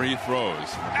Balfour. He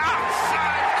throws.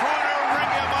 Outside corner,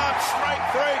 ring him up.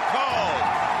 Strike 3 called.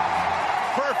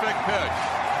 Perfect pitch.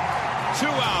 2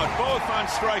 out, both on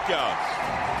strikeouts.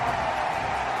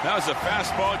 That was a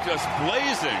fastball just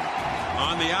blazing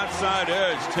on the outside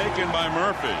edge, taken by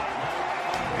Murphy.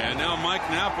 And now Mike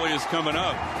Napoli is coming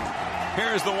up.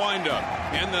 Here's the windup.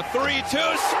 And the 3-2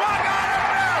 swung on a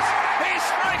miss. He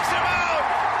strikes him out.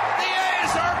 The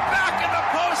A's are back in the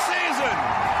postseason.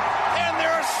 And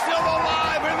they're still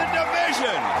alive in the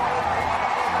division.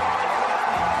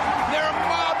 They're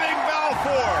mobbing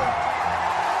Balfour.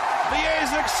 The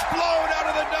A's explode out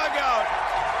of the dugout.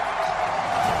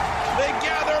 They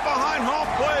gather behind home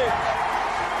plate.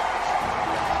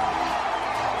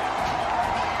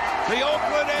 The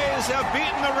Oakland A's have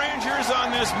beaten the Rangers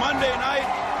on this Monday night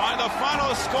by the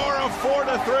final score of 4-3.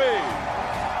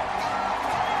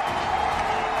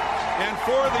 And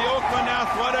for the Oakland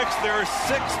Athletics, their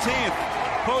 16th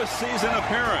postseason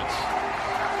appearance.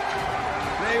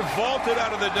 They vaulted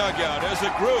out of the dugout as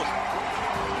a group.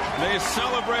 They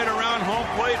celebrate around home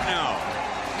plate now.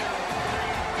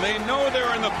 They know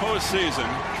they're in the postseason.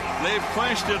 They've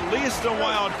clinched at least a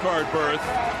wild card berth.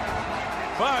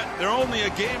 But they're only a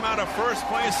game out of first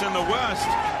place in the West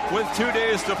with 2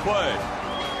 days to play.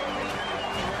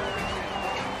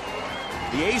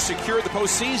 The A's secured the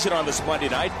postseason on this Monday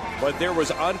night, but there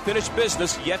was unfinished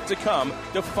business yet to come,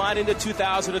 defining the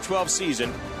 2012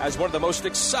 season as one of the most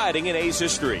exciting in A's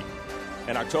history.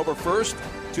 On October 1st,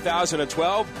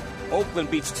 2012, Oakland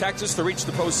beats Texas to reach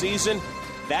the postseason.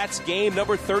 That's game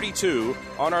number 32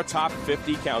 on our top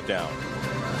 50 countdown.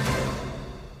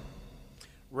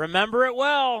 Remember it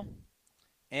well.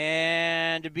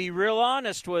 And to be real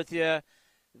honest with you,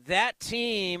 that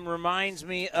team reminds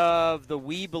me of the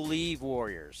We Believe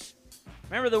Warriors.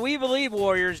 Remember, the We Believe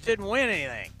Warriors didn't win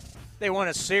anything. They won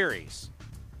a series.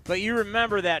 But you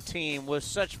remember that team with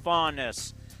such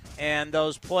fondness and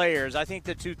those players. I think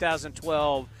the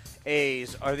 2012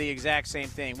 A's are the exact same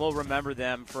thing. We'll remember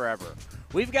them forever.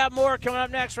 We've got more coming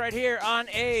up next right here on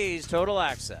A's Total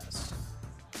Access.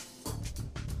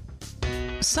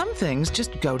 Some things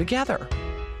just go together.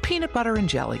 Peanut butter and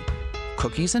jelly,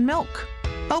 cookies and milk,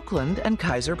 Oakland and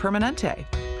Kaiser Permanente.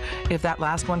 If that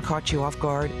last one caught you off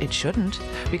guard, it shouldn't,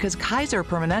 because Kaiser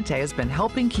Permanente has been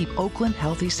helping keep Oakland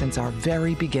healthy since our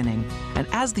very beginning. And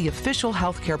as the official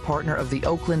healthcare partner of the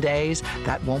Oakland A's,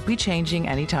 that won't be changing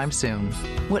anytime soon.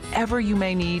 Whatever you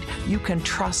may need, you can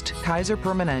trust Kaiser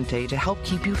Permanente to help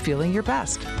keep you feeling your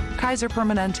best. Kaiser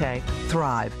Permanente.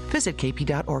 Thrive. Visit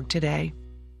kp.org today.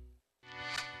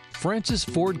 Francis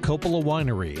Ford Coppola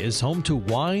Winery is home to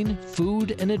wine,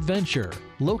 food, and adventure.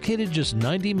 Located just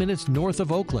 90 minutes north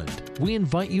of Oakland, we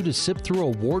invite you to sip through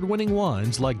award-winning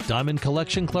wines like Diamond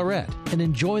Collection Claret and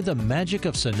enjoy the magic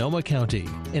of Sonoma County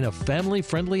in a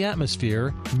family-friendly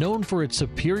atmosphere known for its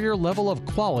superior level of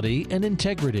quality and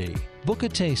integrity. Book a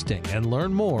tasting and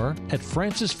learn more at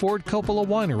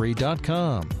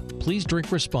francisfordcoppolawinery.com. Please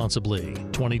drink responsibly.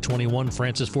 2021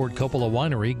 Francis Ford Coppola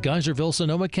Winery, Geyserville,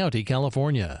 Sonoma County,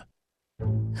 California.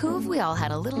 Who have we all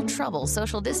had a little trouble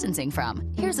social distancing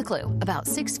from? Here's a clue. About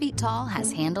 6 feet tall,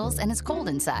 has handles, and is cold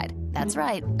inside. That's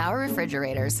right, our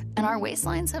refrigerators. And our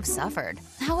waistlines have suffered.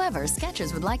 However,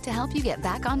 Skechers would like to help you get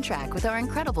back on track with our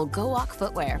incredible Go Walk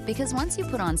footwear, because once you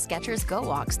put on Skechers Go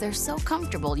Walks, they're so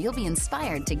comfortable you'll be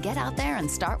inspired to get out there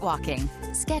and start walking.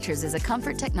 Skechers is a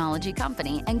comfort technology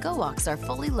company, and Go Walks are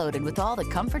fully loaded with all the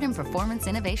comfort and performance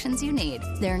innovations you need.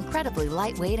 They're incredibly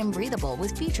lightweight and breathable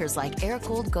with features like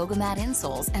air-cooled Gogomat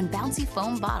insoles and bouncy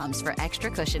foam bottoms for extra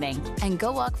cushioning. And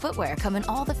Go Walk footwear come in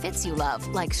all the fits you love,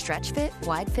 like stretch fit,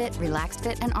 wide fit, relaxed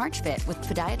fit, and arch fit with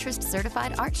podiatrist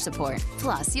certified arch support.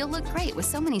 Plus, you'll look great with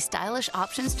so many stylish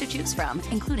options to choose from,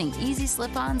 including easy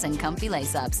slip-ons and comfy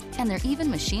lace-ups. And they're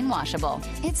even machine washable.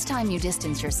 It's time you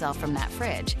distance yourself from that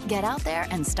fridge. Get out there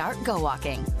and start Go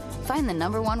Walking. Find the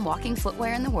 #1 walking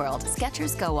footwear in the world,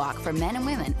 Skechers Go Walk, for men and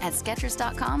women at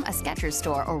Skechers.com, a Skechers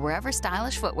store, or wherever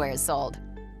stylish footwear is sold.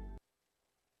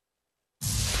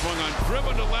 Swung on,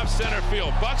 driven to left center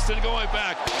field. Buxton going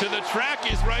back to the track.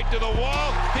 He's right to the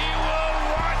wall. He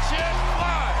will watch it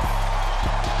fly.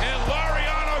 And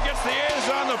Laureano gets the A's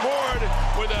on the board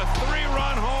with a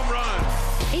 3-run home run.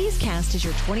 A's A's Cast is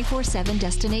your 24/7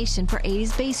 destination for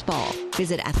A's baseball.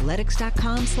 Visit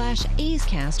athletics.com/A's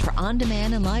Cast for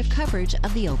on-demand and live coverage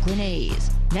of the Oakland A's.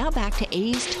 Now back to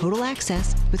A's Total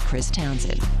Access with Chris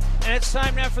Townsend. And it's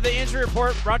time now for the injury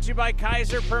report, brought to you by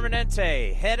Kaiser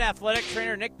Permanente. Head athletic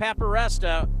trainer Nick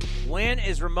Paparesta. When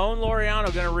is Ramon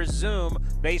Laureano going to resume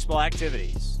baseball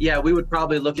activities? Yeah, we would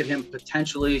probably look at him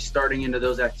potentially starting into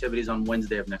those activities on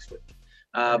Wednesday of next week.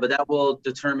 But that will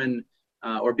determine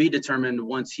or be determined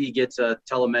once he gets a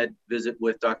telemed visit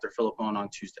with Dr. Philippone on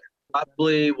Tuesday.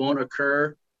 Probably won't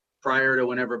occur prior to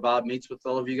whenever Bob meets with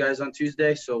all of you guys on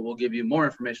Tuesday, so we'll give you more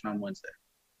information on Wednesday.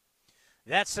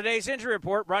 That's today's injury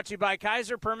report, brought to you by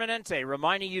Kaiser Permanente,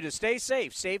 reminding you to stay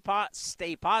safe, stay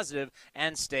positive,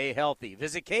 and stay healthy.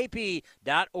 Visit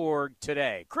kp.org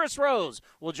today. Chris Rose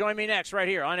will join me next right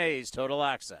here on A's Total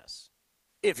Access.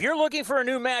 If you're looking for a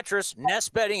new mattress,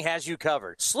 Nest Bedding has you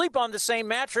covered. Sleep on the same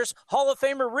mattress Hall of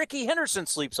Famer Ricky Henderson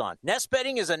sleeps on. Nest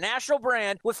Bedding is a national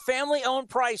brand with family-owned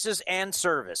prices and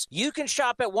service. You can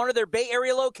shop at one of their Bay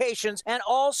Area locations, and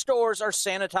all stores are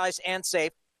sanitized and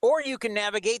safe. Or you can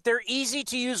navigate their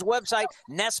easy-to-use website,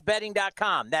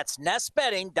 nestbedding.com. That's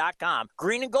nestbedding.com.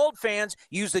 Green and gold fans,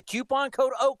 use the coupon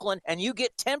code Oakland, and you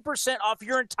get 10% off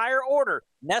your entire order.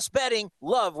 Nest Bedding,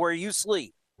 love where you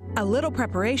sleep. A little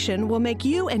preparation will make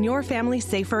you and your family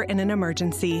safer in an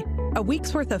emergency. A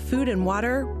week's worth of food and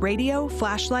water, radio,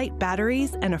 flashlight,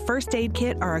 batteries, and a first aid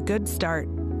kit are a good start.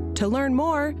 To learn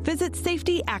more, visit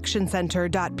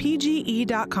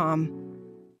safetyactioncenter.pge.com.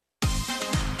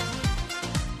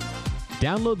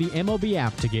 Download the MLB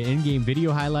app to get in-game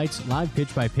video highlights, live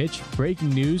pitch-by-pitch, breaking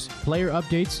news, player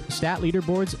updates, stat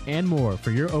leaderboards, and more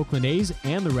for your Oakland A's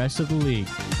and the rest of the league.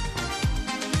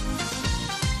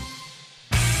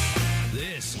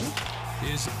 This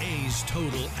is A's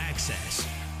Total Access.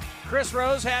 Chris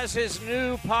Rose has his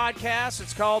new podcast.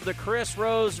 It's called The Chris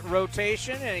Rose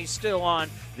Rotation, and he's still on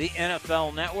the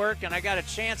NFL Network. And I got a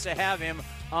chance to have him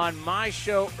on my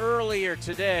show earlier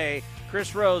today.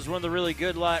 Chris Rose, one of the really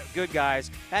good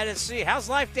guys. Had to see, how's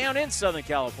life down in Southern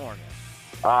California?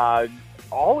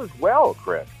 All is well,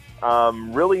 Chris.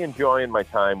 Really enjoying my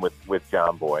time with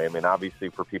John Boy. I mean, obviously,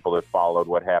 for people that followed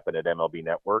what happened at MLB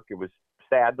Network, it was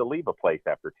sad to leave a place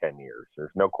after 10 years.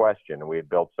 There's no question. We had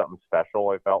built something special,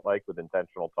 I felt like, with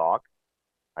Intentional Talk.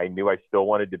 I knew I still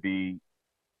wanted to be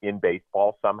in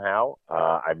baseball somehow.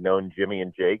 I've known Jimmy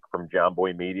and Jake from John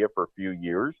Boy Media for a few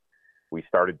years. We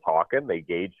started talking. They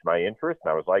gauged my interest,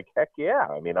 and I was like, heck yeah.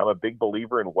 I mean, I'm a big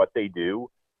believer in what they do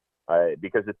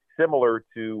because it's similar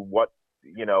to what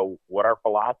our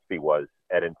philosophy was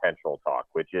at Intentional Talk,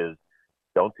 which is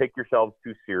don't take yourselves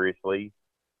too seriously,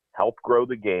 help grow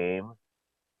the game,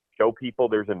 show people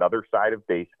there's another side of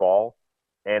baseball,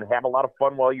 and have a lot of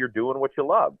fun while you're doing what you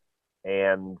love.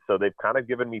 And so they've kind of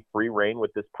given me free rein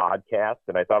with this podcast,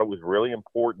 and I thought it was really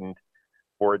important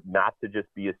for it not to just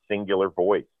be a singular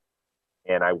voice.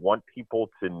 And I want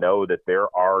people to know that there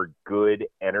are good,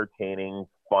 entertaining,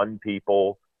 fun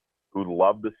people who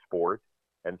love the sport.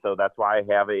 And so that's why I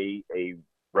have a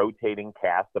rotating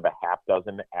cast of a half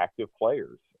dozen active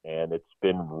players. And it's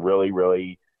been really,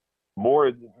 really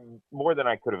more than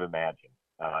I could have imagined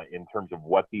in terms of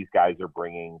what these guys are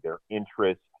bringing, their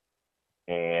interest,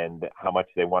 and how much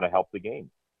they want to help the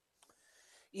game.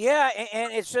 Yeah,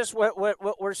 and it's just what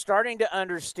we're starting to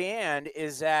understand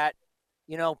is that,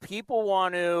 people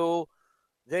want to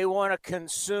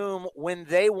consume when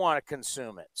they want to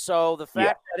consume it. So the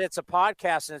fact that it's a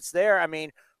podcast and it's there, I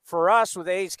mean, for us with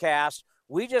A's Cast,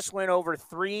 we just went over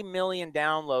 3 million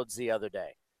downloads the other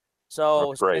day. So,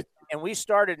 that's great. And we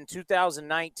started in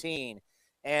 2019,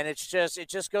 and it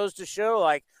just goes to show,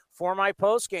 like, for my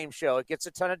post-game show, it gets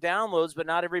a ton of downloads, but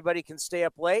not everybody can stay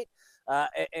up late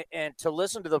and to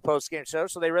listen to the post-game show.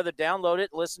 So they rather download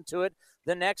it, listen to it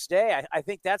the next day. I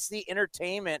think that's the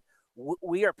entertainment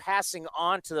we are passing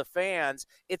on to the fans.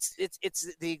 It's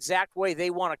the exact way they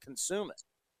want to consume it.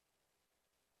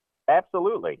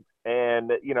 Absolutely.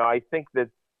 And, I think that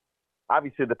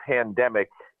obviously the pandemic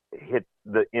hit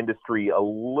the industry a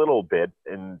little bit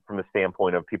from the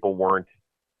standpoint of people weren't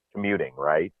commuting,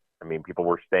 right? I mean, people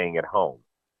were staying at home.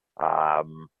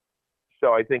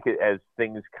 So I think as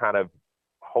things kind of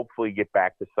hopefully get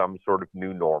back to some sort of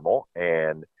new normal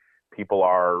and people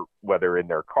are, whether in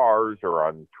their cars or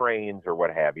on trains or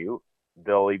what have you,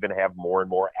 they'll even have more and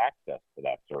more access to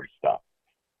that sort of stuff.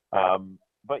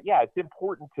 But yeah, it's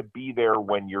important to be there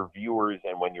when your viewers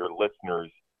and when your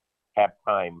listeners have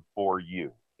time for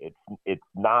you. It's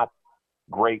not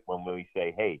great when we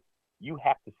say, hey, you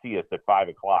have to see us at 5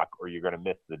 o'clock or you're going to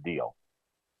miss the deal.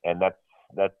 And that's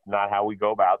not how we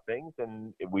go about things.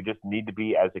 And we just need to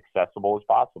be as accessible as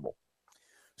possible.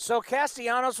 So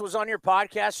Castellanos was on your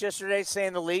podcast yesterday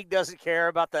saying the league doesn't care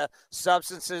about the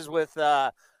substances with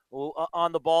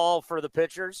on the ball for the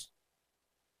pitchers.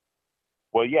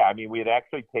 Well, yeah, I mean, we had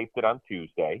actually taped it on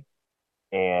Tuesday,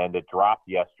 and it dropped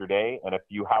yesterday, and a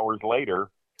few hours later,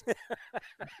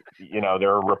 there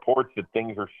are reports that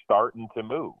things are starting to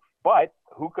move. But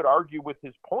who could argue with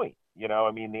his point?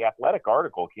 I mean, the Athletic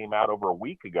article came out over a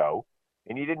week ago,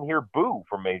 and you didn't hear boo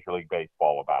from Major League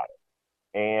Baseball about it.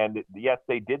 And yes,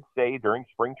 they did say during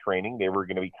spring training they were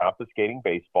going to be confiscating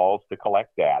baseballs to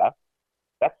collect data.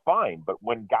 That's fine. But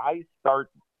when guys start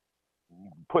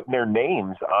putting their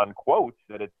names on quotes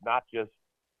that it's not just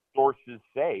sources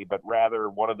say, but rather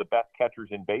one of the best catchers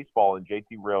in baseball in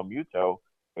JT Realmuto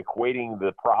equating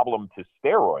the problem to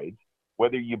steroids,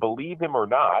 whether you believe him or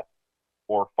not,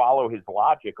 or follow his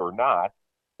logic or not,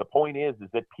 the point is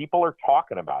that people are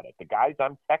talking about it. The guys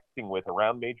I'm texting with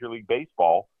around Major League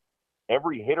Baseball,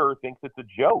 every hitter thinks it's a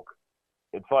joke.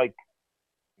 It's like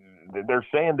they're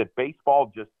saying that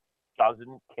baseball just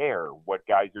doesn't care what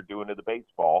guys are doing to the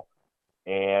baseball,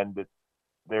 and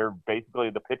they're basically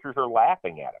the pitchers are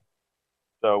laughing at him.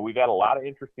 So we've had a lot of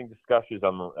interesting discussions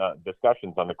on the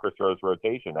Chris Rose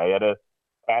rotation. I had a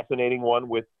fascinating one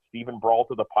with Stephen Brault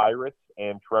of the Pirates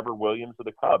and Trevor Williams of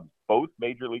the Cubs, both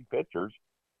major league pitchers,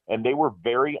 and they were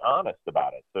very honest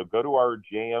about it. So go to our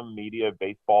JM Media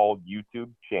Baseball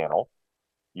YouTube channel.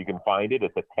 You can find it.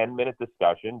 It's a 10-minute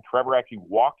discussion. Trevor actually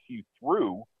walks you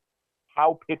through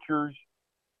how pitchers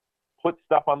put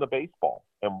stuff on the baseball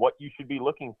and what you should be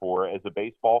looking for as a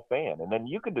baseball fan. And then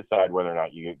you can decide whether or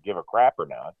not you give a crap or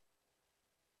not.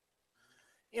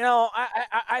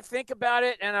 I think about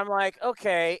it and I'm like,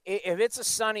 okay, if it's a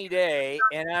sunny day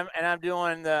and I'm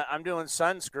doing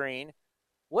sunscreen,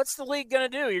 what's the league going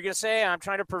to do? You're going to say I'm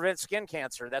trying to prevent skin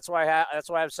cancer. That's why I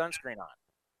have sunscreen on.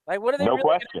 Like, what are they really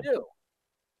going to do?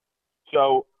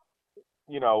 So,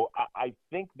 I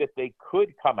think that they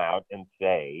could come out and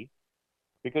say,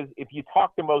 because if you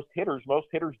talk to most hitters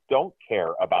don't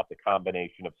care about the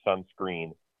combination of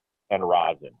sunscreen and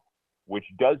rosin, which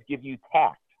does give you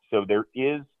tact. So there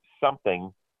is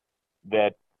something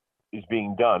that is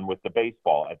being done with the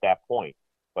baseball at that point.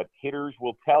 But hitters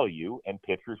will tell you and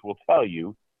pitchers will tell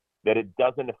you that it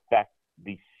doesn't affect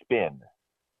the spin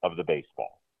of the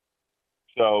baseball.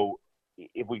 So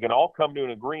if we can all come to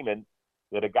an agreement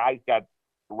that a guy's got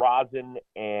rosin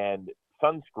and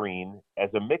sunscreen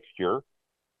as a mixture,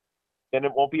 then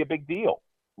it won't be a big deal.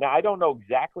 Now, I don't know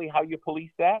exactly how you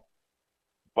police that,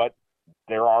 but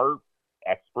there are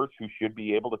experts who should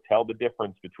be able to tell the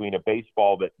difference between a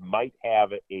baseball that might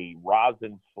have a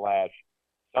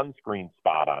rosin/sunscreen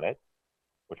spot on it,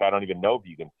 which I don't even know if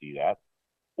you can see that,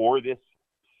 or this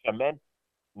cement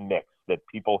mix that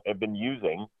people have been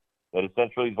using that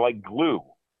essentially is like glue.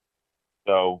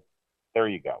 So there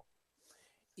you go.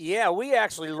 Yeah, we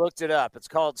actually looked it up. It's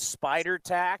called Spider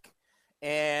Tack,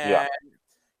 and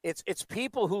it's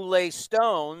people who lay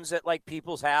stones at like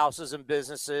people's houses and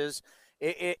businesses.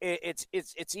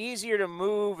 It's easier to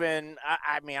move, and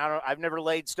I've never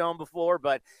laid stone before,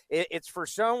 but it's for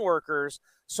stone workers.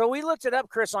 So we looked it up,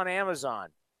 Chris, on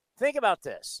Amazon. Think about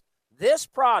this. This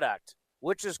product,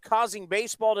 which is causing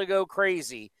baseball to go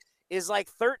crazy, is like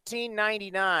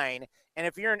 $13.99, and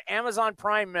if you're an Amazon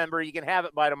Prime member, you can have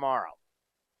it by tomorrow.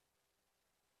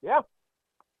 Yeah,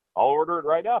 I'll order it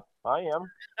right up. I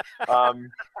am.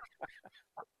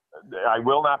 I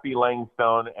will not be laying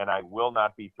stone, and I will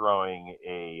not be throwing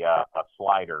a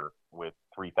slider with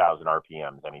 3,000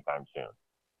 RPMs anytime soon.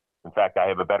 In fact, I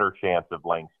have a better chance of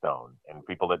laying stone, and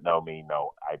people that know me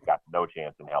know I've got no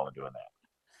chance in hell of doing that.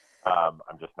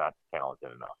 I'm just not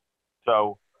talented enough.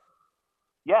 So,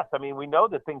 yes, I mean, we know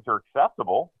that things are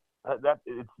accessible.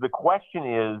 The question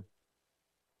is,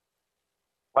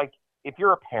 like, if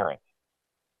you're a parent,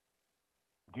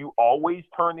 do you always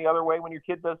turn the other way when your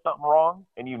kid does something wrong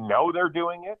and you know they're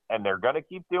doing it and they're going to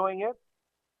keep doing it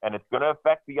and it's going to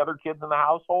affect the other kids in the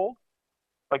household?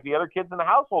 Like, the other kids in the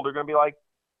household are going to be like,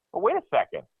 well, wait a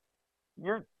second.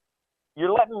 You're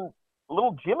letting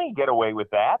little Jimmy get away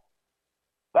with that.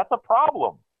 That's a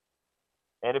problem.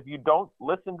 And if you don't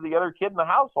listen to the other kid in the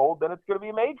household, then it's going to be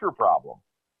a major problem.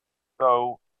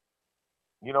 So,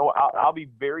 I'll be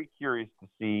very curious to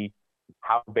see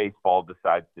how baseball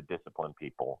decides to discipline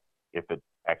people if it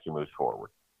actually moves forward.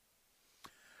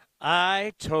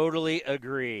 I totally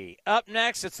agree. Up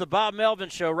next, it's the Bob Melvin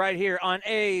Show right here on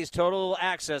A's Total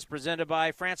Access, presented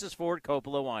by Francis Ford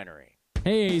Coppola Winery.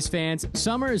 Hey A's fans,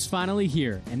 summer is finally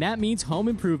here, and that means home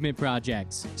improvement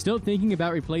projects. Still thinking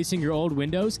about replacing your old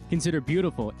windows? Consider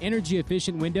beautiful,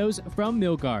 energy-efficient windows from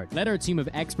Milgard. Let our team of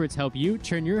experts help you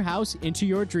turn your house into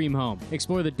your dream home.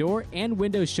 Explore the door and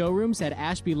window showrooms at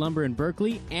Ashby Lumber in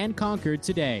Berkeley and Concord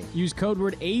today. Use code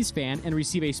word A'sFan and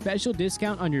receive a special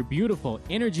discount on your beautiful,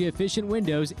 energy-efficient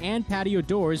windows and patio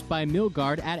doors by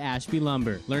Milgard at Ashby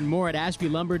Lumber. Learn more at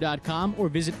ashbylumber.com or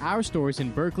visit our stores in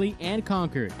Berkeley and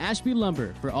Concord. Ashby Lumber,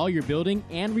 for all your building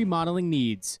and remodeling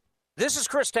needs. This is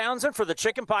Chris Townsend for the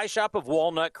Chicken Pie Shop of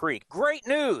Walnut Creek. Great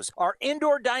news! Our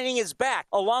indoor dining is back,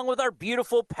 along with our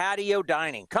beautiful patio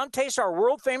dining. Come taste our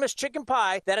world-famous chicken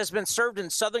pie that has been served in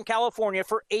Southern California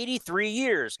for 83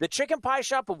 years. The Chicken Pie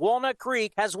Shop of Walnut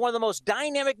Creek has one of the most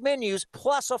dynamic menus,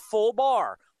 plus a full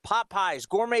bar. Pot pies,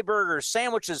 gourmet burgers,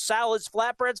 sandwiches, salads,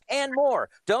 flatbreads, and more.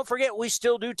 Don't forget, we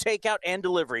still do takeout and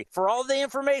delivery. For all the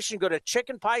information, go to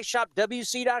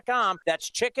chickenpieshopwc.com. That's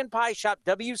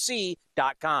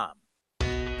chickenpieshopwc.com.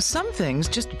 Some things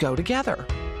just go together.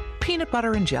 Peanut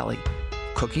butter and jelly,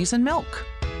 cookies and milk,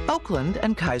 Oakland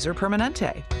and Kaiser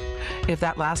Permanente. If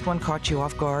that last one caught you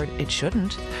off guard, it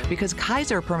shouldn't, because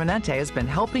Kaiser Permanente has been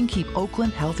helping keep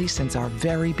Oakland healthy since our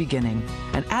very beginning.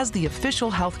 And as the official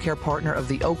healthcare partner of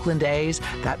the Oakland A's,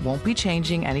 that won't be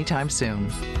changing anytime soon.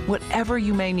 Whatever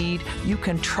you may need, you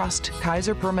can trust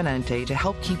Kaiser Permanente to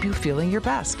help keep you feeling your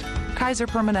best. Kaiser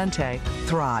Permanente.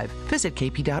 Thrive. Visit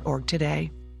kp.org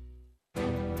today.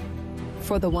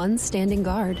 For the ones standing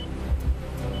guard.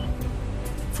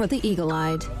 For the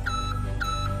eagle-eyed.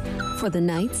 For the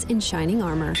knights in shining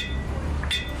armor.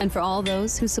 And for all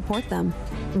those who support them.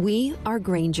 We are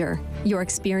Grainger, your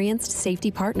experienced safety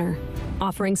partner,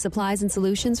 offering supplies and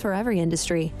solutions for every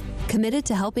industry, committed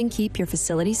to helping keep your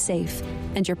facilities safe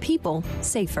and your people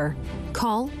safer.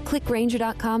 Call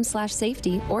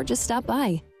clickgrainger.com/safety or just stop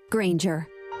by. Grainger,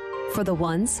 for the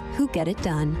ones who get it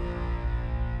done.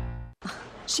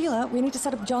 Sheila, we need to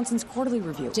set up Johnson's quarterly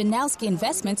review. Janowski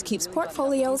Investments keeps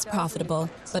portfolios profitable,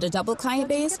 but a double client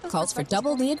base calls for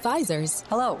double the advisors.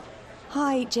 Hello.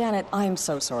 Hi, Janet. I'm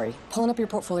so sorry. Pulling up your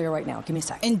portfolio right now. Give me a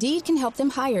sec. Indeed can help them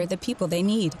hire the people they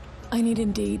need. I need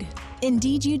Indeed.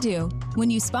 Indeed you do. When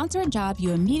you sponsor a job,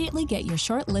 you immediately get your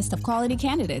short list of quality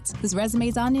candidates whose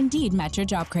resumes on Indeed match your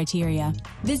job criteria.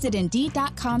 Visit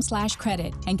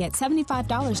Indeed.com/credit and get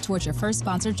 $75 towards your first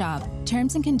sponsored job.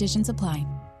 Terms and conditions apply.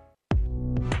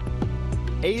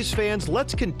 A's fans,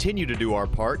 let's continue to do our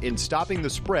part in stopping the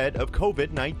spread of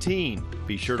COVID-19.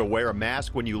 Be sure to wear a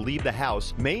mask when you leave the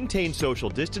house, maintain social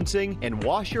distancing, and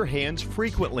wash your hands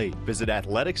frequently. Visit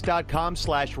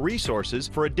athletics.com/resources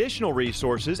for additional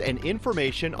resources and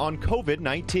information on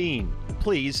COVID-19.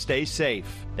 Please stay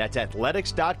safe. That's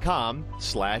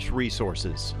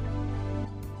athletics.com/resources.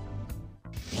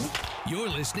 You're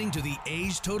listening to the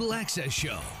A's Total Access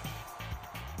Show.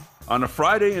 On a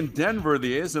Friday in Denver,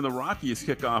 the A's and the Rockies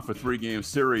kick off a 3-game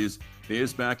series. The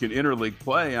A's back in interleague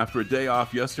play after a day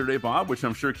off yesterday, Bob, which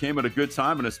I'm sure came at a good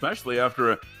time, and especially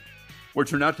after what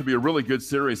turned out to be a really good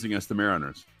series against the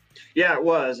Mariners. Yeah, it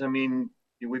was. I mean,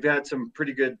 we've had some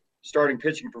pretty good starting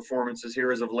pitching performances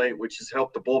here as of late, which has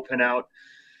helped the bullpen out.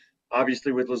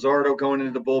 Obviously, with Luzardo going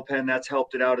into the bullpen, that's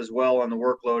helped it out as well on the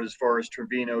workload as far as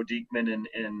Trevino, Diekman, and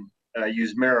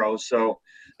Yusmero. So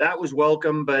that was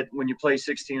welcome, but when you play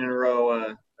 16 in a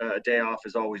row, a day off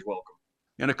is always welcome.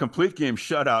 And a complete game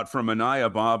shutout from Anaya,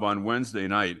 Bob, on Wednesday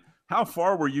night. How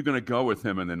far were you going to go with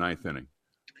him in the ninth inning?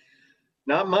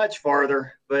 Not much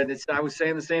farther, but I was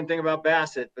saying the same thing about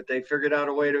Bassett, but they figured out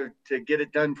a way to get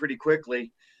it done pretty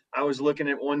quickly. I was looking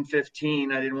at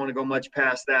 115. I didn't want to go much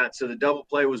past that, so the double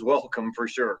play was welcome for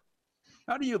sure.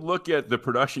 How do you look at the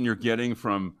production you're getting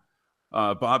from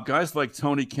Bob, guys like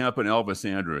Tony Kemp and Elvis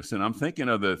Andrus? And I'm thinking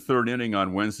of the third inning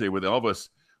on Wednesday with Elvis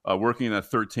working that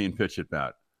 13-pitch at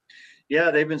bat. Yeah,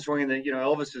 they've been swinging the,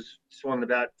 Elvis has swung the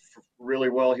bat really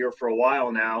well here for a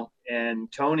while now.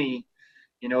 And Tony,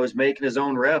 is making his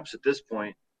own reps at this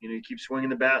point. You keep swinging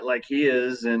the bat like he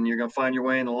is, and you're going to find your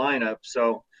way in the lineup.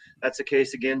 So that's the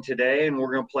case again today, and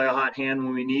we're going to play a hot hand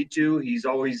when we need to. He's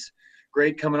always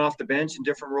great coming off the bench in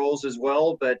different roles as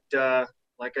well. But,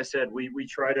 like I said, we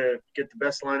try to get the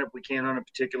best lineup we can on a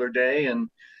particular day, and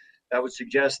that would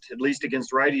suggest, at least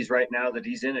against righties right now, that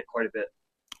he's in it quite a bit.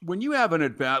 When you have an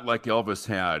at-bat like Elvis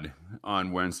had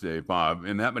on Wednesday, Bob,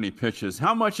 and that many pitches,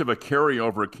 how much of a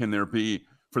carryover can there be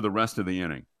for the rest of the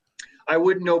inning? I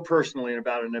wouldn't know personally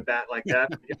about an at-bat like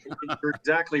that. You're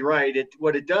exactly right.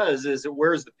 What it does is it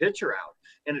wears the pitcher out,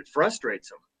 and it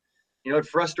frustrates him. It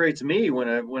frustrates me when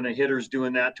a hitter's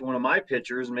doing that to one of my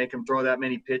pitchers and make him throw that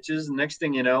many pitches. And next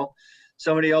thing you know,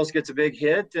 somebody else gets a big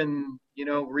hit and,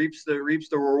 reaps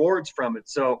the rewards from it.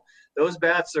 So those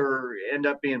bats end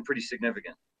up being pretty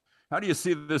significant. How do you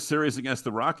see this series against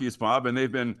the Rockies, Bob? And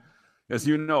they've been, as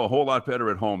you know, a whole lot better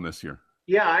at home this year.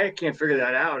 Yeah, I can't figure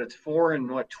that out. It's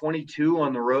 4-22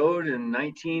 on the road and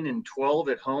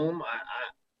 19-12 at home.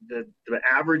 The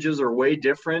averages are way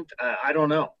different. I don't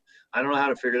know. I don't know how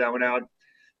to figure that one out.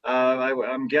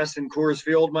 I'm guessing Coors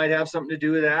Field might have something to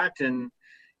do with that and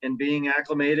being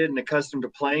acclimated and accustomed to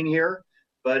playing here.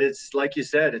 But it's like you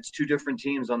said, it's two different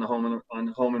teams on home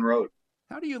and road.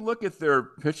 How do you look at their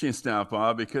pitching staff,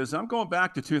 Bob? Because I'm going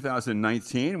back to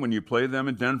 2019 when you played them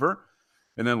in Denver,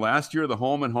 and then last year the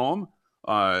home and home.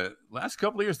 Last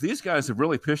couple of years, these guys have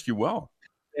really pitched you well.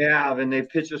 Yeah, and they've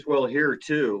pitched us well here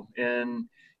too. And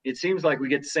it seems like we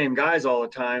get the same guys all the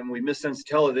time. We miss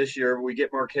Sensatella this year. We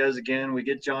get Marquez again. We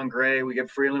get John Gray. We get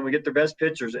Freeland. We get their best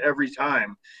pitchers every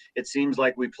time. It seems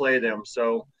like we play them.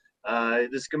 So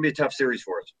this is going to be a tough series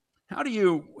for us. How do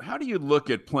you look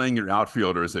at playing your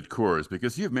outfielders at Coors?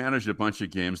 Because you've managed a bunch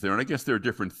of games there, and I guess there are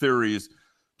different theories. Do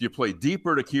you play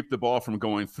deeper to keep the ball from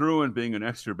going through and being an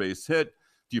extra base hit?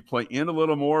 Do you play in a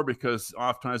little more because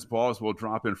oftentimes balls will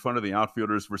drop in front of the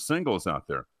outfielders for singles out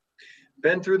there?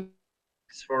 Been through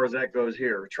as far as that goes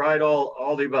here. Tried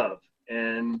all the above.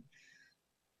 And,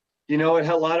 a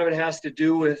lot of it has to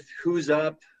do with who's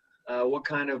up, what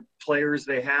kind of players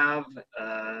they have.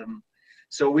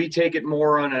 So we take it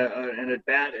more on an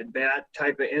at-bat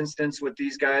type of instance with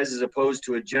these guys as opposed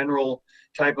to a general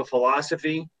type of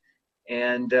philosophy.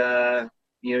 And,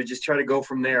 just try to go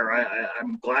from there.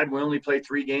 I'm glad we only play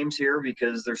 3 games here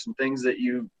because there's some things that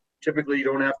you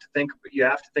don't have to think, you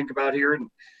have to think about here and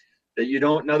that you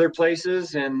don't in other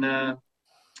places. And,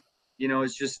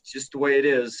 it's just the way it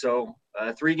is. So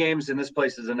 3 games in this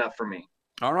place is enough for me.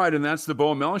 All right. And that's the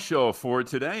Bo Mel Show for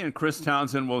today. And Chris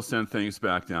Townsend will send things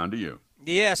back down to you.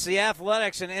 Yes, the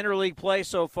Athletics in interleague play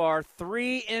so far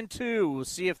 3-2. We'll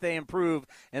see if they improve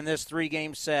in this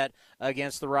 3-game set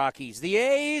against the Rockies. The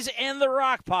A's and the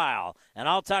Rock Pile. And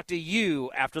I'll talk to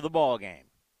you after the ball game.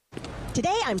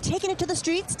 Today, I'm taking it to the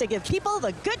streets to give people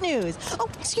the good news. Oh,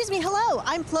 excuse me. Hello.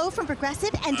 I'm Flo from Progressive.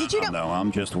 And did you know? No,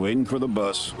 I'm just waiting for the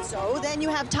bus. So then you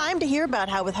have time to hear about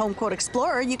how with Home Quote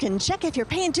Explorer, you can check if you're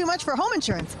paying too much for home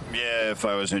insurance. Yeah, if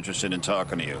I was interested in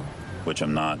talking to you, which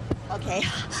I'm not. Okay,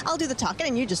 I'll do the talking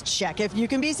and you just check if you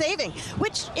can be saving,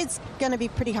 which is going to be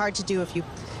pretty hard to do if you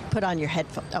put on your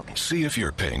headphones. Okay. See if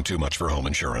you're paying too much for home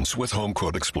insurance with Home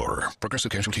Quote Explorer.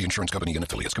 Progressive Casualty Insurance Company and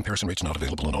affiliates. Comparison rates not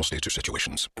available in all states or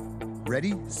situations.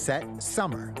 Ready, set,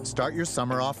 summer. Start your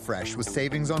summer off fresh with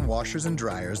savings on washers and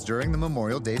dryers during the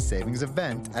Memorial Day Savings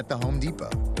event at the Home Depot.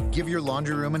 Give your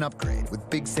laundry room an upgrade with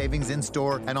big savings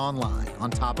in-store and online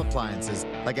on top appliances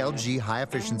like LG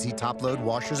high-efficiency top-load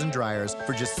washers and dryers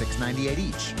for just $6.98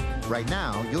 each. Right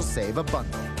now, you'll save a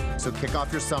bundle. So kick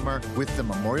off your summer with the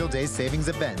Memorial Day Savings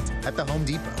event at the Home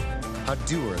Depot. How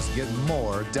doers get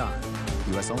more done.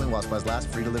 U.S. only while supplies last.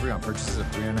 Free delivery on purchases of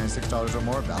 $396 or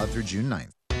more. Valid through June 9th.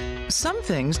 Some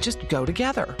things just go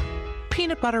together.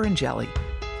 Peanut butter and jelly,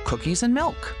 cookies and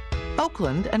milk,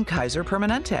 Oakland and Kaiser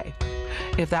Permanente.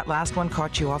 If that last one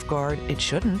caught you off guard, it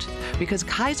shouldn't, because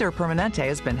Kaiser Permanente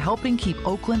has been helping keep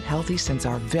Oakland healthy since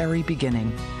our very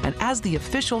beginning. And as the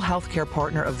official healthcare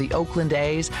partner of the Oakland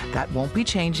A's, that won't be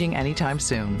changing anytime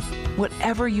soon.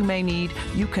 Whatever you may need,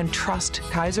 you can trust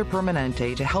Kaiser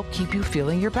Permanente to help keep you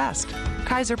feeling your best.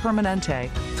 Kaiser Permanente.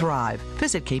 Thrive.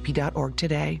 Visit kp.org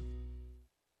today.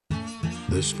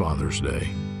 This Father's Day,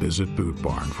 visit Boot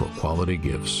Barn for quality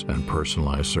gifts and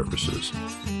personalized services.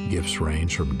 Gifts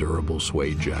range from durable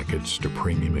suede jackets to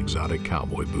premium exotic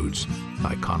cowboy boots,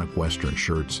 iconic Western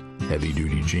shirts,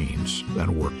 heavy-duty jeans,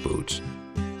 and work boots.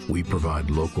 We provide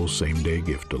local same-day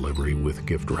gift delivery with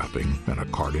gift wrapping and a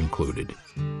card included.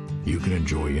 You can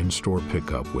enjoy in-store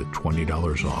pickup with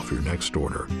 $20 off your next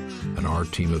order, and our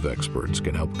team of experts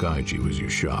can help guide you as you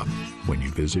shop when you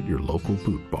visit your local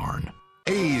Boot Barn.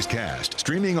 A's Cast,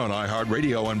 streaming on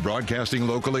iHeartRadio and broadcasting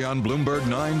locally on Bloomberg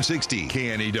 960,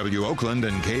 KNEW Oakland,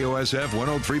 and KOSF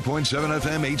 103.7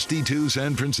 FM HD2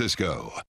 San Francisco.